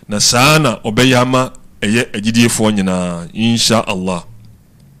nonkofo na saa na obeyama eye agidiefo nyina insha Allah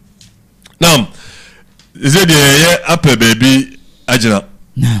nam zedi eye ape baby ajina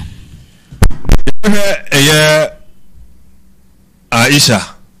nam eye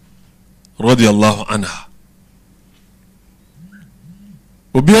Aisha radiyallahu anha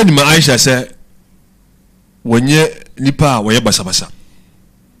obi ani ma Aisha se wonye nipa woye basabasa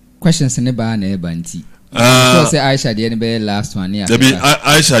questions ne ba na e banti so say Aisha de ne be last one ya debi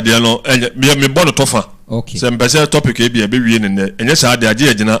Aisha de no me bono tofa okay se mbese topic e bia be wie ne enye sa de age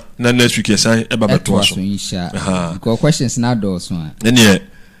agina na next week esan e baba to so insha because questions na do so ne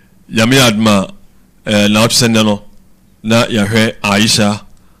yami adma na option no na yahwe Aisha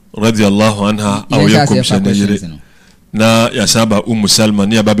radiyallahu anha awye komshani na yasaba Salma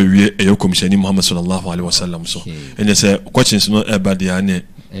ni ababe wie eyo komshani Muhammad sallallahu alaihi wasallam so ene se questions no eba de ane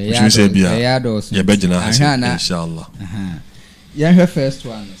we say bia ye begina ha inshallah yahwe first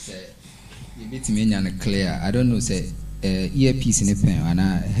one say you bit me nya clear I don't know say earpiece ne pen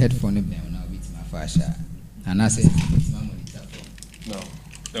ana headphone ne pen na bit ma fasha ana say bit ma monitor no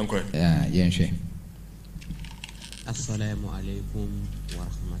enko yenhwe Assalamu alaikum wa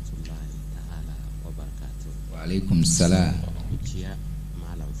rahmatullahi ta'ala wa barakatuh. Wa alaikum salam. Chia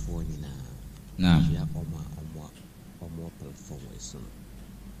malam foni na. Naam. Chia omo platform weso.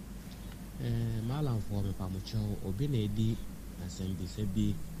 Malam foni pa mucho obi na edi asembi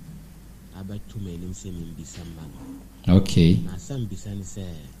sebi abatu menim se mimbisa man. Okay. Na asembi sani se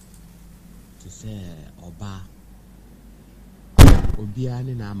to say oba obi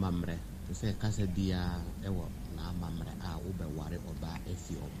ani na amamre to say kasa dia ewo na amamre a ube ware oba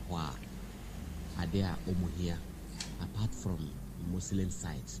efi omho a ade a omuhia apart from Muslim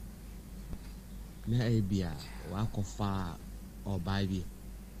side na ebia wakofa oba bi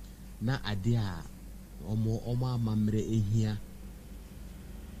na ade a omo amamre ehia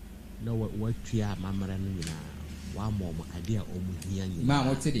na watua amamre no nyina wa mom ade a omuhia nyina ma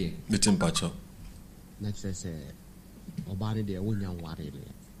mo tede metin pacho na sese oba ne de wonya ware ne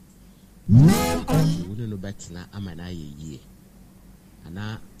wouldn't know better na amana ye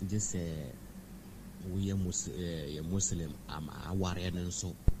ana just we Muslim am aware and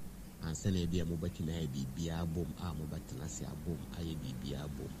so and send a dear Mubatina be a boom, Mubatina say a boom, I be a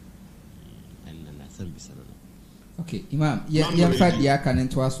boom. And I send me. Okay, Imam, yeah, fact, yeah, can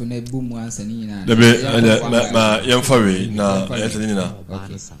into us when a boom once and in a young furry now.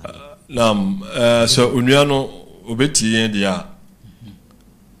 So Uniano Ubeti and the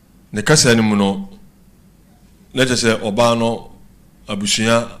Necasa Muno, let us say Obano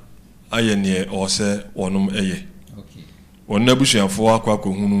Abushia Ayene or say Onum Eye. Okay, One Nabushian for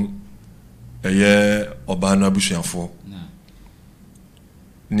Quakuhunu a year Obano Abushian for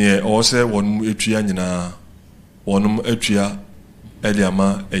near or say one Etrianina. Onum atria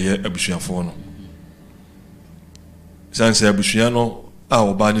eliama eye abusuafo no sanse abusuano a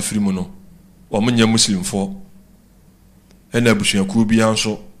oba ne firimu no omunya muslimfo ena abusuaku bi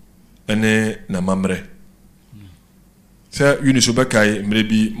anso ene na mamre se uniso bekai mre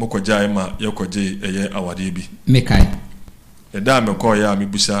bi mokogya ma yekoje eye awade bi mekai eda me ko ya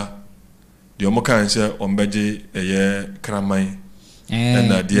mebusa de omokan se ombeje eye kraman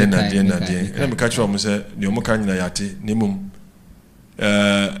na die na me catch from say the omoka nyina yate nemum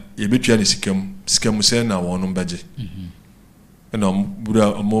ye betua ne sikam say na wonum beje na bura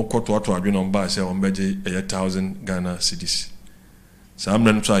omo koto adwe no mba say ombeje 1000 Ghana cedis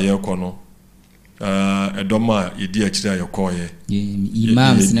samna nto aye ko no edoma ye di akira ye ko ye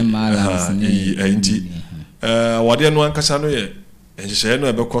imam sine mala sine enti wade no ankasa no ye enhye no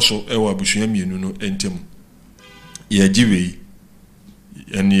ebekoso e wa abusua mienu no entem ye giwe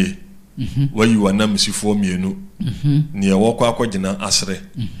eni wayi wanam sifo mienu ne wokọ akọgina asre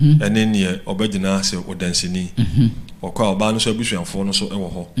ene ne obagina se odansini okọ oba no so abusuanfo no so ewo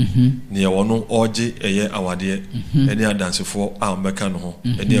ho ne wono oje eye awade ene adansefo a mbeka no ho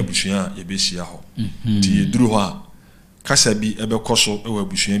ene abusua yebehia ho ti yeduru ho a kasa bi ebekoso ewo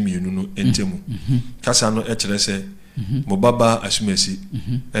abusua mienu no entemu kasa no ekere se mo baba asumesi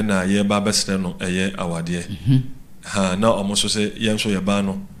ena ye baba sre no eye awade ha na omoso se yenso ye ba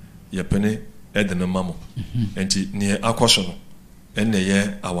no ye pene edene mamo enti ne akoso no enne ye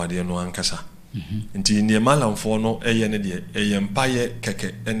awade no ankasa enti ne malamfo no eye ne de eye mpaye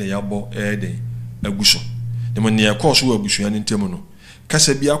keke enne yabo ede aguso ne mo ne akoso wa abusua ne ntemu no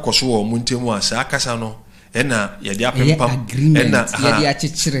kasa bi akoso wa mu ntemu asa akasa no ena ye de apempam ena ye de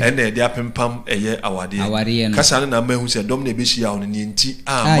akekere ena ye de apempam eye awade kasa na mahu se dom na behia ho ne enti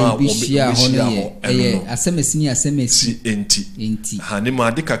ama obehia ho eye asemesi enti ha ne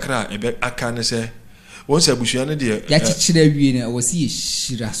ma de kakra ebe aka ne se won se abusua ne de ya kekere awie ne wo si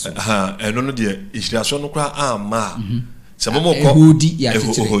yeshiraso ha eno no de yeshiraso no kra ama se momo ko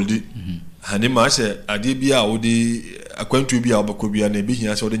hodi ha ne ma se ade bi a wo de akwantu bi a obako bia na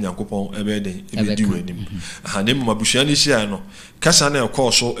ebihia se wo de Nyankopon ebe den ebe di wanim ha ne mabusua ne hia no kasa na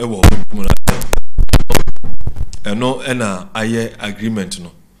ekoso ewo mu eno ena aye agreement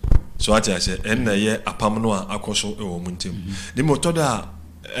no so ati ase ena ye apam no a akoso ewo mu ntem ne motoda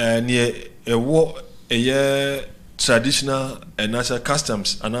ne ewo eye traditional and as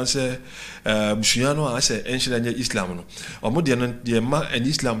customs and as busuano as enshiranye Islam no omo de no de ma en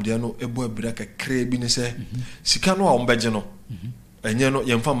Islam de no ebo abira kakra bi ne se sika no a ombeje no enye no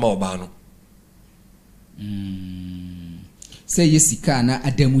yemfa ma oba no say yesika na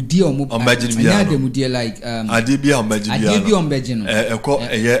adamudie omo anya adamudie like adebia ombeje no eko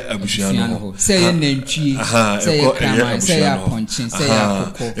eye abusuano say ye nantwie say ye krama say ya ponchin say ya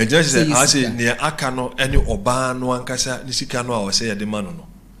kokko enje say ase ne aka no ene oba no ankasa ni sika no a o say ye de ma no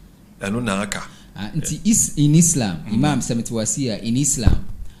eno na aka nti in Islam Imam Samitiwasia in Islam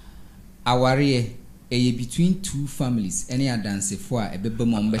aware eye between two families any adansefo a ebeba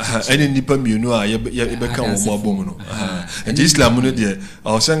mo mbeche any nipa mienu a yebeka wo mo abom no nti Islam no de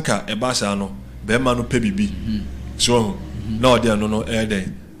o senka eba sa no be ma no pe bibi so na o de no no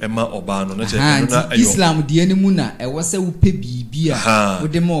eden ema oba no na che no na ayo Islam de ani mu na e wo se wo pe bibi a wo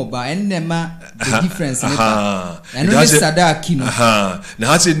de mo oba ennema the difference ne ta eno ni sadaki no na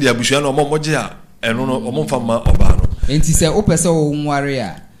ha se ndi abusua no mo moje a eno no o mo mfa ma oba no enti se wo pese wo nware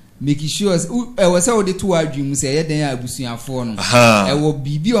a make sure e wo se wo de to adwum se ye den abusuafo no e wo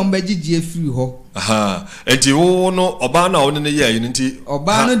bibi o mbagigye free ho enti wo no oba na wo ne ye yin nti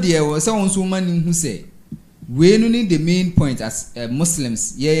oba no de wo se wo nso ma ni hu se we no need the main point as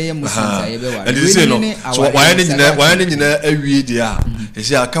Muslims ye Muslims ye be wa so why ne nyina awie de a e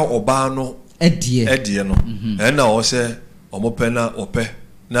se aka oba no edie no e na wo se omopena ope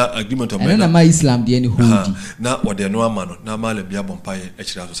na agreement of na ma Islam de ni hodi na wode no ama no na ma le bia bompaye e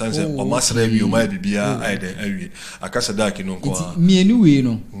kira so sanse o masra wi o ma bibia aide awie akasa daki no nko a mienu we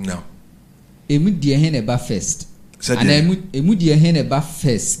no no emu de he ne ba first ana emu de he ne ba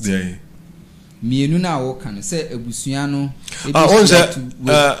first dey mienu na wo kan se abusua no on se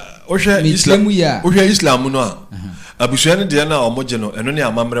Islam no abusua ne de na omoje no eno ne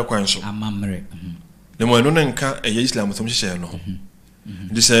amamre kwan so ne mo eno ne nka Islam so mhyehyɛ no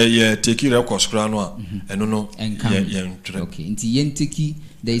ndi say ye take records kra no a eno no ye ntre okay nti ye nteki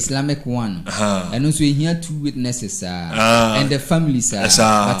the Islamic one eno so ehia two witnesses and the families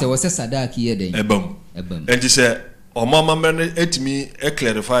but there was a sadaki here then ebam ndi say omamamre no etimi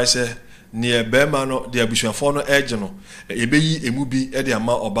clarify say ne bema no de abusuafo no ege no ebeyi emu bi e de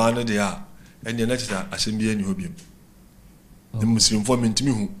ama oba no de a ene na tita asem bi ani hobiem the Muslim for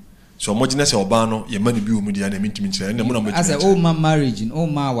mentimi hu so mojina se oba no ye mani bi omu de na mentimi nkyere ene mo na mo as a all man marriage and all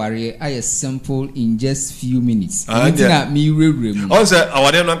man ware I simple in just few minutes na me rewre mu on say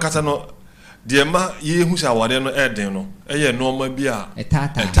awade no nkata no de ma ye hu se awade no eden no eye normal bi a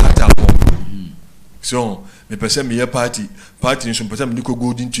etata so me pese me ye party nso pese me ko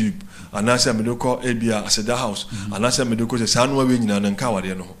golden tube anase me ko ebia aseda house anase me ko se sanu wa we nyina na nka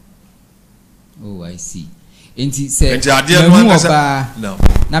awade no oh I see enti say no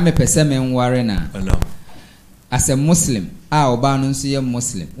na me pese me nware na as a Muslim oba no nso ye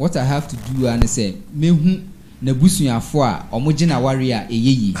Muslim what I have to do and say me hu na busuafo a omogina ware a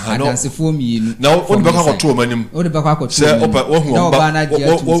eyeyi adansefo mienu na o de baka ko manim o de baka ko se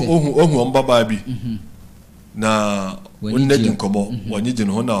ohu omba ba bi na wonne dinkobo wonye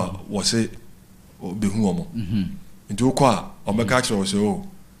gin ho na wo se obehu omo nti wo kwa omeka kire wo se o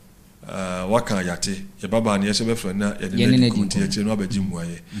waka yate ye baba na ye se befra na ye ne kunti ye kire no abaji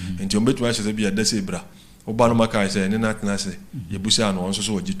muaye nti ombetu a se bia da se bra wo ba no maka se ne na tena se ye busa no wonso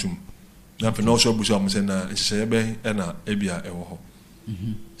so ogitum na pe no so busa mo se na nhye be na ebia ewo ho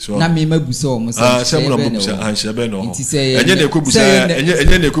so na me mabusa o mo se se mo na busa nhye be no ho enye na ekobusa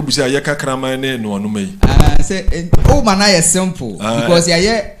enye na ekobusa ye kakrama ne no no mai say oh man I simple because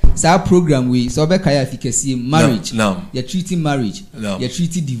ye sa program we so be kaya efficacy marriage you treating marriage you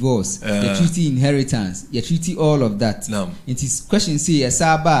treating divorce you treating inheritance you treating all of that it is question say yes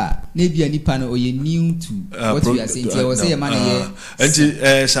aba na bia nipa no oye new to what we are saying there was say man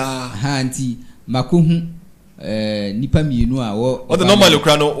ye sa anti makohu nipa mienu a wo the normal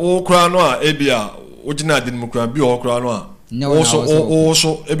kra no a ebia ogina adin mu kra bi o kra no a wo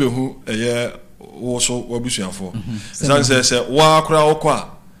so ebehu eye wo so wabusuafo san se wa kra wo kwa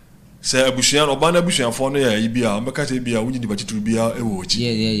se abusuan oba na abusuafo no ya ibia ambeka se bia wunyi nipa tituru bia ewo ochi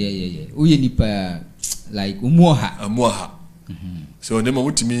yeah uye nipa like umuoha so ne mo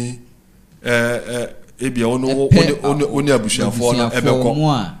mutimi ebia ono abusuafo no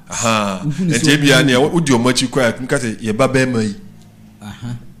ebeko enti ebia ne udi omachi kwa nka se ye baba mai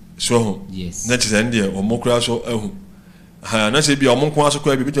so na tse ndie omokura so ehu na se bia omonko aso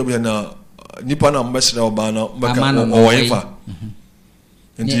kwa bia na nipa na mbesra oba na mbeka oyefa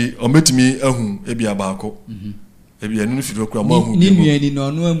nti ometimi ahu ebia baako ebia nunu firo kwa ma ahu ni nuani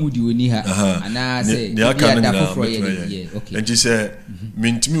no no amudi oni ha ana se ebia da foforo ye okay nti se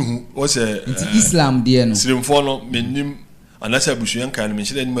mentimi hu o se nti Islam de no sirimfo no menim anasa abusuan kan me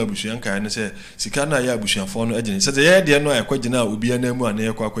hyede nim abusuan kan ne se sika na ya abusuanfo no agene se ye de no akwagina obi ana mu ana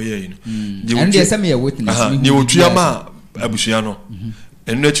ye kwakoye yi no and de se me ye witness ni otua ma abusuan no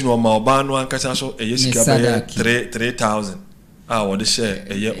enu echi no ma oba no ankasa so sika ba 3000 what they share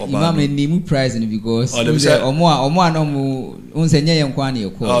oba Imam enimu price no because omo no mu unse nye yenkwa na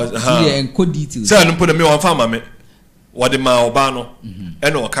ekọ ti enko details say no put me one farm me what the ma oba no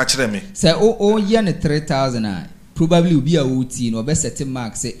e no ka kire me say o ye ne 3000 a probably obi a wuti no obe set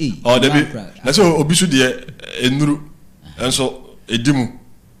mark say na so obi su de enuru enso edimu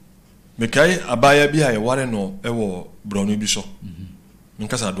me kai abaya bi ha ye ware no e wo brono bi so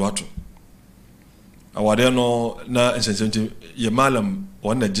nkasa do ato awade no na nsensenti ye malam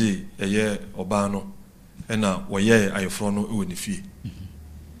wona je ye oba no na woye ayefro no e woni fie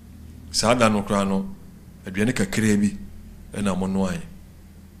saada no kra no aduane kakra bi na mo no aye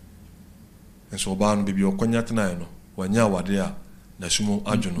enso oba no bibi okonya tena no wanya awade a na sumo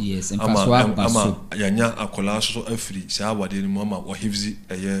adwono ama yanya akola so afiri sa awade ni mo ama wo hifzi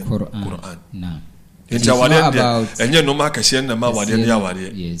ye Quran na Enja wade enye no maka hye na ma wade ya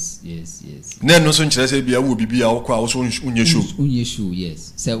wade yes na no so nkyere se bia wo bibia wo kwa wo so unye show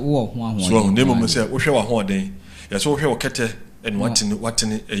yes se wo ho ho so ne mo se wo hwe wa ho den ya so wo hwe wo kete en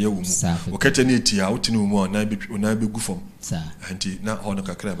watene eye wo mu wo kete ne etia wo tene wo mu na be gu fom anti na ho no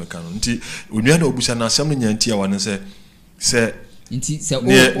kakra be kan nti onua na obusa na asem no nyanti a wane se nti se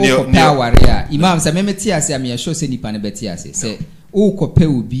o power ya imam se memeti ase am ya show se nipa ne beti ase se o kope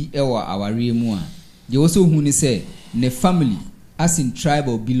obi e wa aware mu a they also who ni say ne family as in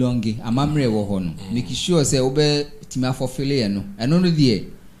tribal belonging amamre wo ho no make sure say obe tima fulfill ye no eno no de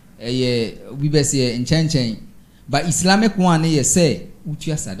ye we be say enchanchen but Islamic one ye say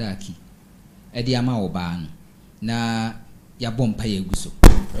utua sadaki edi ama oba no na ya bompa ya guso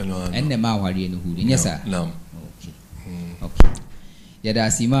enne ma wari no huri nyesa okay yeah,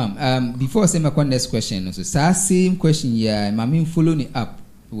 that's Imam. Before I say my next question, so same question, yeah, I'm following it up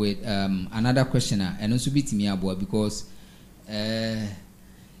with another questioner, and also beat me about because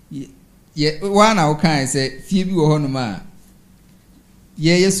yeah, one I can say Phoebe or Honoma,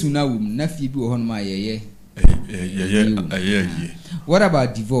 yeah, sooner na Phoebe or Honoma, yeah. What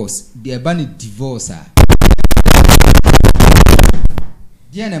about divorce? The abandoned divorce,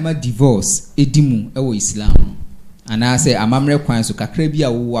 Diana divorce, edimu, ewo Islam. And I say, I'm requiring so Kakrabia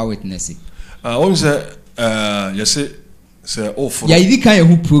who are witnessing. I say, yes, say, oh, for yeah, you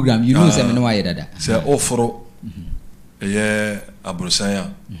kind of program, you know, say, no, I did that. Say, oh, for a year,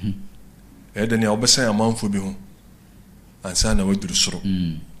 Abrosaya. Then you'll be saying a month for be home and sign away to the sorrow.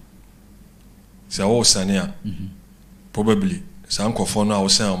 Say, oh, Sania, probably, some cofona or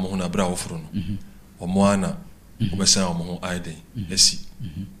say, I'm on a brow for or Moana, or say, I'm on ID. Yes,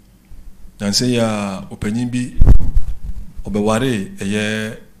 and say, opening be. Obeware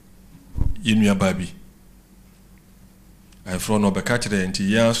eye yinua baby I from no be catch the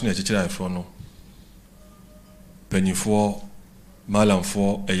nti ya so na chechire I from no panifo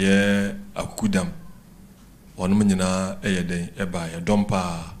malamfo eye akukudam onum nyina eye den e ba ye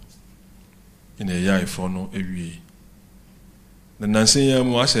dompa ina ya I from no ewie na nansen ya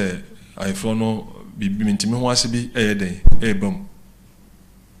mu ase I from no bibi mintimi ho ase bi eye den e bam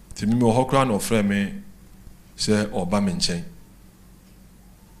timi me ho kra no frɛ me se oba menchen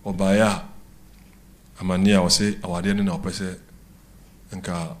oba ya amania o se awade ne na opese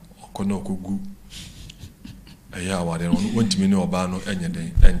nka okono okogu aya awade no wontimi ne oba no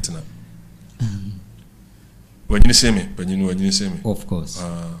enyeden entena wanyini seme panyini wanyini seme of course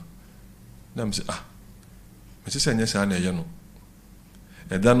nam se me se anya sa na ye no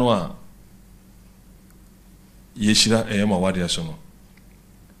eda no a yeshira eyema wade so no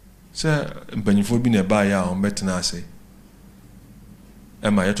se mpanyifo bi na ba ya o metena ase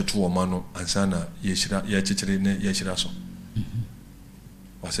ema yetoto wo ma no ansa na yeshira ya chichire ne yeshira so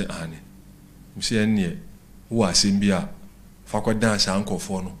wase ane mse enne wo asem bi a fakwadan asa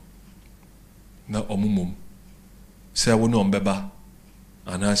ankofo no na omumom se wo no mbeba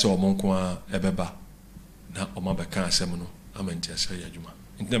ana se omonko a ebeba na omabeka asem no amantia se ya adwuma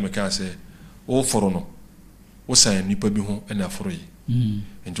ntina meka se wo foro no wo san nipa bi ho na foro yi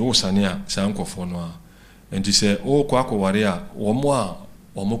nti wo sane a san kofo no a nti se wo kwa akware a wo mo a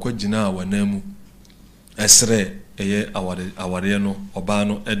wo mo kwagina wanamu esre eye aware no oba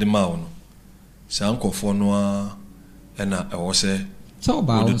no edema wo no san kofo no a na ewo se so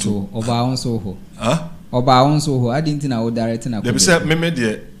oba wonso ho oba wonso ho adinti na wo direct na ko se meme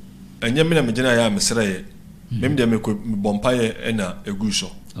de enye me na me gina ya mesre ye meme de me ko bompa ye na egu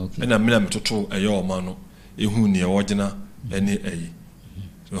so na me na metoto eye o ma no ehu ne wo gina ene eyi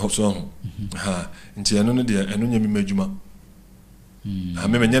so nti eno no de eno nyemi madwuma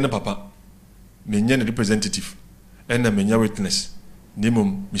me menye ne papa menye ne representative ena menye witness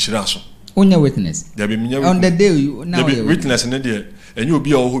nimum mishira so onya witness there be menye on the day now the witness ne de enye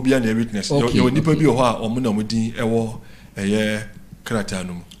obi a wo ho bia na witness yo nipa bi ho a omo na modin ewo eye krata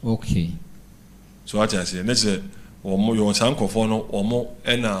no okay so ati ase ne se omo yo sankofo no omo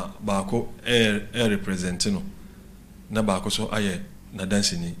ena baako represent no na baako so aye na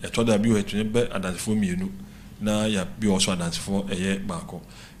dance ni etoda bi o etune be adansefo mienu na ya bi o so adansefo eye baako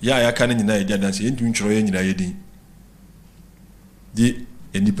ya ka ne nyina ye dance entu ntworo ye nyina ye din di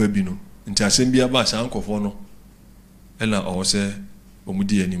enipa bi no nti asem bi aba sankofo no ela o se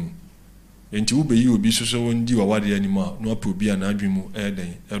omudi animu enti wo be yi obi so wondi wa wade animu a no apo obi a na adwemu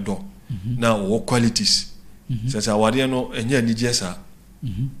eden edo na wo qualities sasa wade no enye anije sa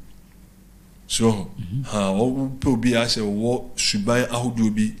so o obi a se wo suban ahodo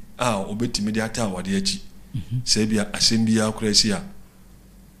obi a obetimi de ata wade achi se bia asem bia akura si a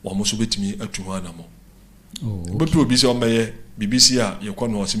wo mo so betimi atu ho anamo obi obi se o meye BBC a ye kwa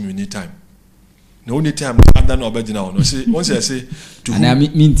no o se me time no only time ada na obegina no se won say to and I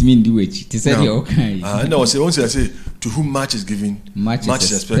mean ndi wechi te say you okay na o say to whom much is given much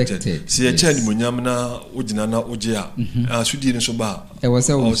is expected see a child munyam na ogina na oje a sudi ni so ba e was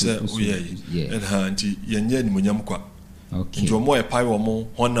say and anti yenye ni munyam kwa okay njo mo e pai wo mo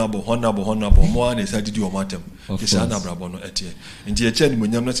honorable mo na say didi wo matem ke say na brabo no etie nti e child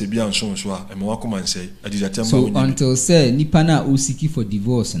munyam na se bia nso so a e me wakoma nsei adidi atem so until say nipa na o seek for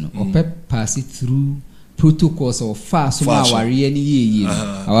divorce no or pass it through protocols or fast so aware ni ye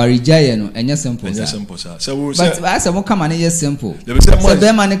aware jaye no enya simple sa but as mo come na yes simple so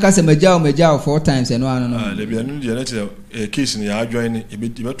be man ka se meja o 4 times eno ano no le bia no de na te case ni ya join ni e be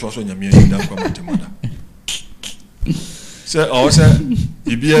to so nyame ni da kwa matemada se o se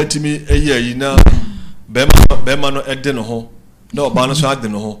ibia timi eyi na be man no ede no ho na oba no so ade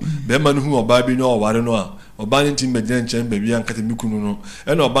no ho be man no hu oba bi no ware no a oba ni tim medien chen be bia nkata mikunu no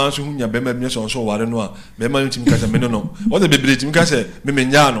e na oba so hu nya be ma bi so ware no a be man tim kasa me no o de bebre tim kasa me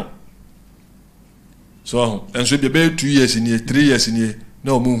menya no so enso be 2 years ni 3 years ni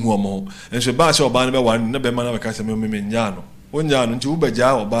na o mu hu omo enso ba se oba no be ware na be man na be kasa me menya no onya no nti wo ba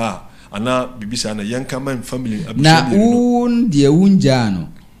ja oba ana bibisa na yanka man family na un de unja no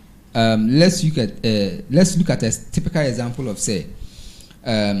let's look at a typical example of say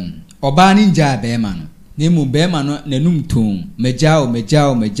oba ni nja be man no nemu be man no nanum tom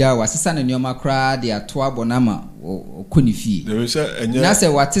megao asesa na nyoma kra de ato abonama okonifie na say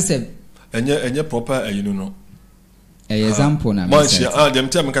what say enye proper ayinu no example na manchia dem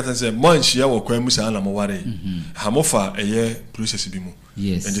tem kata say manchia wo kwan musa na mo ware ha mo fa eye process bi mu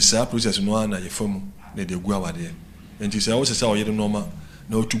yes and the process no na ye famu na de gu awade and say wo say oyere normal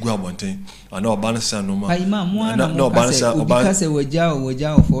na otugu abonten ana oba na sa no ma na oba na sa oba ka se wajao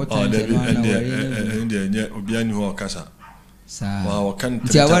 4 times and enye obi ani ho kasa sa wa kan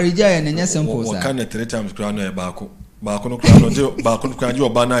tiawari jaya na nya simple sa wa kan 3 times kra no e baako no kra no je baako no kra je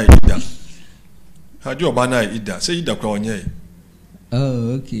oba na ida ha je oba na ida say ida kra onye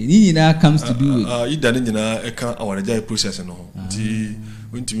oh okay ni na comes to do with ida ni nyina e kan aware jaya process no nti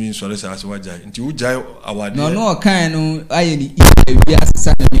untimi sore sa ase wajai nti ujai awade no kan no aye ni wi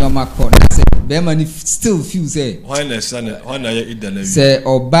asesa na nyoma ko na se be man still feel say why na ya ida na wi se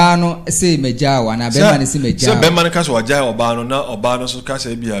oba no se meja wa na be man se meja se be man ka so wajai oba no na oba no so ka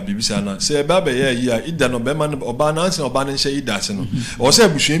se bia bibisa na se ba be ya yi a ida no be man oba na se oba no hye ida se no o se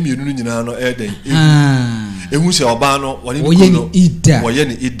buhwe mienu no nyina no e den ehu se oba no woye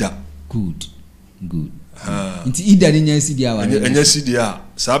ni ida good nti ida ni nya sidi awa nya sidi a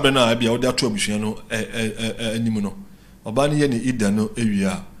sabe na bia wo de ato abuhwe no animu no oba no ye ni ida no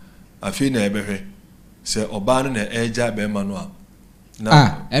ewia afi na ebehwe se oba no na eja be ma no a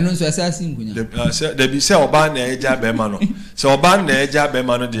na eno nso asasi nkunya de bi se oba na eja be ma no se oba na eja be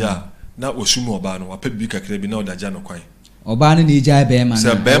ma no dia na osumu oba no wape bi kakra bi na odaja no kwan oba no na eja be ma no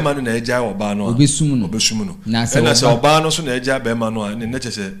se be ma no na eja oba no obesumu no na se oba no so na eja be ma no a ne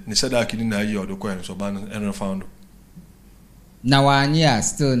chese ne sadaki ni na yi odokwan so oba no eno found na wanya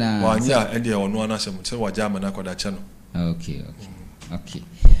still na wanya ende ono anasem se waja ma na koda cha no okay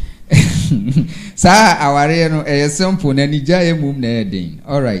sa aware no e simple na nija emum na eden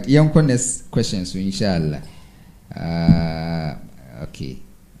all right yonko next question so inshallah okay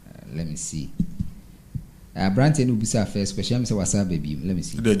let me see Branton will be our first question. Mr. Wasa baby, let me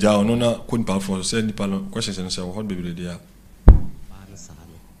see. The Jao no na couldn't power for send questions and say what baby there.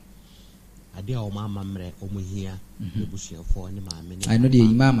 I know the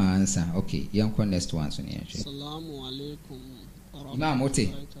Imam answer. Okay, young one next one. Assalamu alaikum. Imam, what?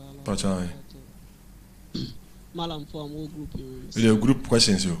 Pachai. Malam for more group. The group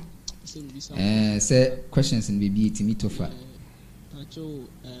questions you. Say questions in baby to me to far. Pacho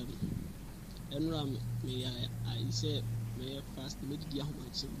Enram I say may fast make the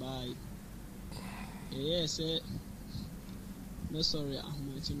much by say no sorry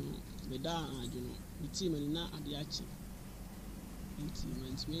Ahmachino Meda Ajuno the team and not at the achi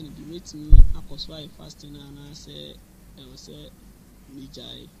many be with me I fasting and I say I say me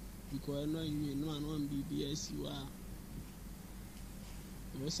jai because no you no one BBS you are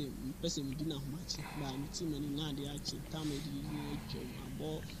I was a person we didn't have much but me team and not the achi time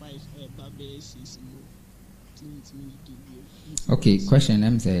about 5 babies more. Okay, question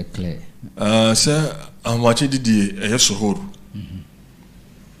I'm say clear. Sir, I'm watching the Yesohor.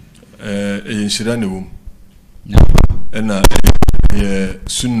 In Shiranum. And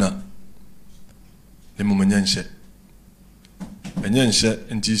Sunna. The Momanyanshe. And Yanshe,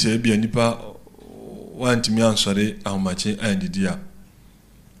 and Tisa be a nipa want me answer how much I did ya.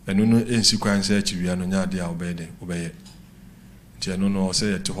 And no insequence to be an onya obey. Tiano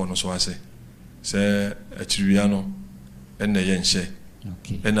say to Hono so I say. Say a Chiriano and a Yanshe.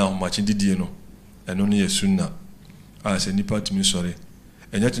 Okay. And now much in the and only a Sunna. I say nipa to me sorry.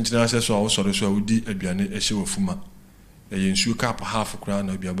 And yet international so I was sorry so I would do a biane a show of Fuma. A yen cap half a crown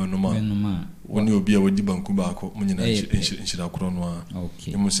of Biabanoma. When you be a woody bankubako, when you in Shidakronwa.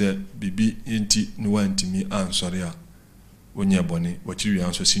 Okay. You must say, Bibi inti no one to me, I'm sorry. When you're bonny, what you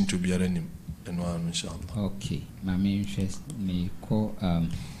answer seem to be a name. And one, inshallah. Okay. My main interest may call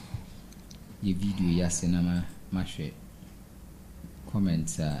ye video yase na ma share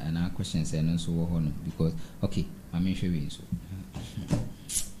comments and our questions and so on because okay I'm sure we so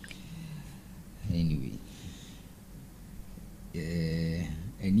anyway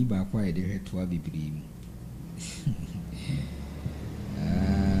any ba kwa e de to abibiri mu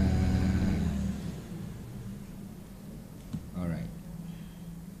all right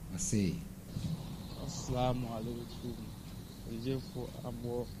I say assalamu alaikum Jefu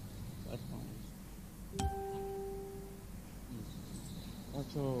abo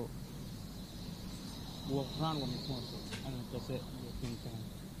also work around when it comes and just say you can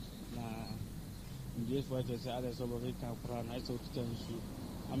na Jefu what just other so we can plan I so to you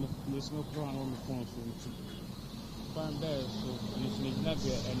I'm listening program on the phone so find there so you need not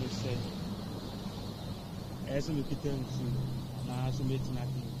be any say as we can na so meeting at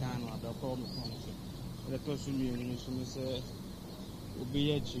can or the call me phone the person you say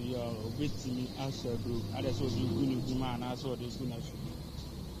obi echi ya obetimi asado ada so di gunu guma na so di gunu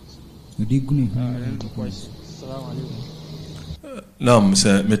odi gunu assalamu alaikum nam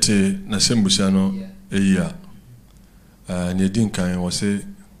se mete na sembusia no eya ne din kan wo se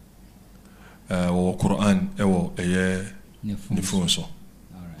wo Quran ewo eye ni phone so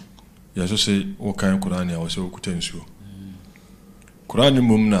alright ya so se wo kan Quran ya wo se okuta nsuo Quran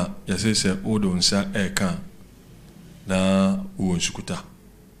mum na ya se odo nsa kan na uwo nsukuta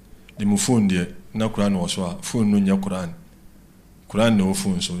di mu phone de na Quran wo so a phone no nya Quran no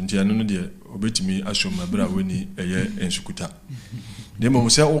phone so ntia no de obetimi asoma bra woni eye ensukuta de mu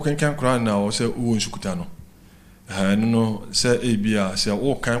se o kan Quran na wo se uwo nsukuta no no se ebia se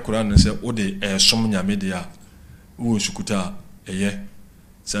o kan Quran no se o de esom nyame de a uwo nsukuta eye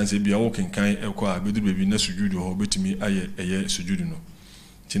sanse bia o kan ekwa bedu bebi na sujudu ho obetimi aye eye sujudu no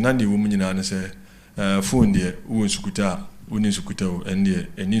tinandi wo munyina ne se phone de uwo nsukuta woni nsukuta o ende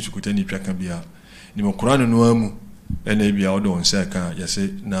eni nsukuta ni twaka bia ni mo Quran no amu ene bia o do nsa kan yase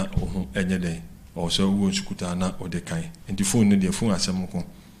na ohu enye den o so uwo nsukuta na o de kan enti phone ne de phone asem ko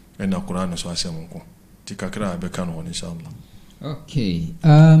ena Quran so asem ko tikakra be kan on inshallah. Okay,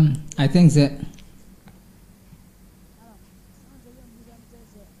 I think that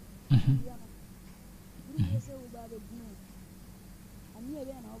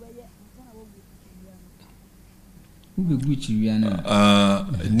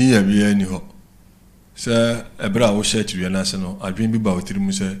ni ya bi ani ho se ebra wo shirt wi na se no adwen bi ba otiri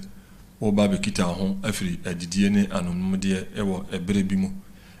mu se wo ba be kita ho afiri adidie ne anomde ewo ebre bi mu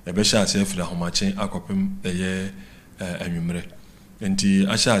ebe sha ase afiri ahomachen akopem eye anwumre enti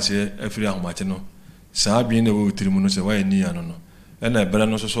asha ase afiri ahomachen no sa adwen ne wo otiri mu no se wa ani ya no na ebra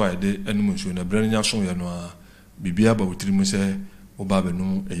no so so ayde anum nsuo na ebra nya so ye no a bibia ba otiri mu se wo ba be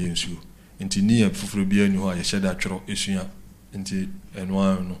no eye nsuo enti ni ya fufuru bi ani ho a ye sheda tworo esua enti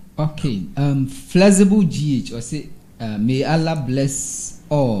enwa no. Okay, flexible GH or say may Allah bless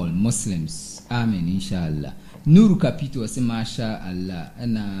all Muslims, amen inshallah. Nuru Kapito or say masha Allah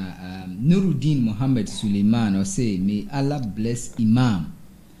and Nuruddin Muhammad Suleiman or say may Allah bless Imam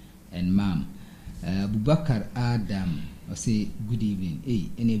and Mam. Abubakar Adam or say good evening. Hey,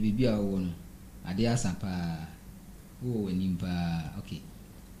 any baby I want adia sampa oh enimpa. Okay,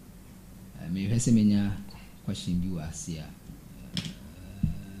 may you say menya question bi wa asia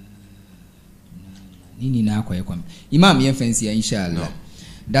nini na akwa yekwam Imam yen fancy inshallah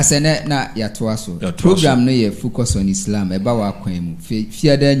dasene na yatoaso program no ye focus on Islam eba wa kwan mu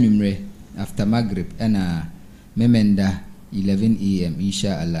fiada nwumre after Maghrib na memenda 11 am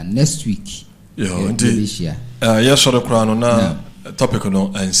inshallah next week ya soro Quran na topic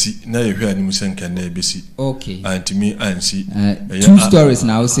no ansi na ye hwe ani musenka na ebesi okay antimi ansi two stories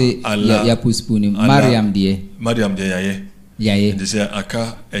now say ya postpone Maryam de yaye they say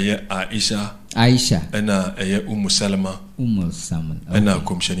aka eye Aisha ena eye Salma ena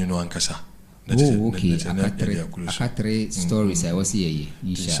komsheni no ankasa okay akatre stories I was here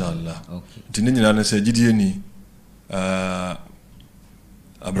inshallah okay tinnyina na say gidie ni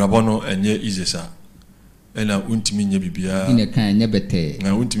abrabono enye izesa ena untimi nya bibia ine kan nya bete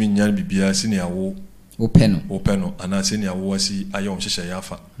na untimi nya bibia sine awo openo ana sine awo wasi ayo nhyehyɛ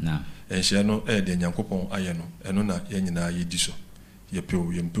yafa na enhye no de nyankopon aye no eno na ye nyina ye di so ye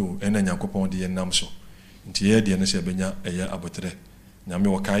peo ena nyankopon de ye nam so nti ye de ne se benya eye abotre nyame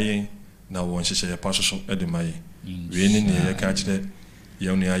wo kayen na wo nhyehyɛ ye paso so de maye we ni ne ye ka kire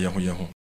ye no ye ho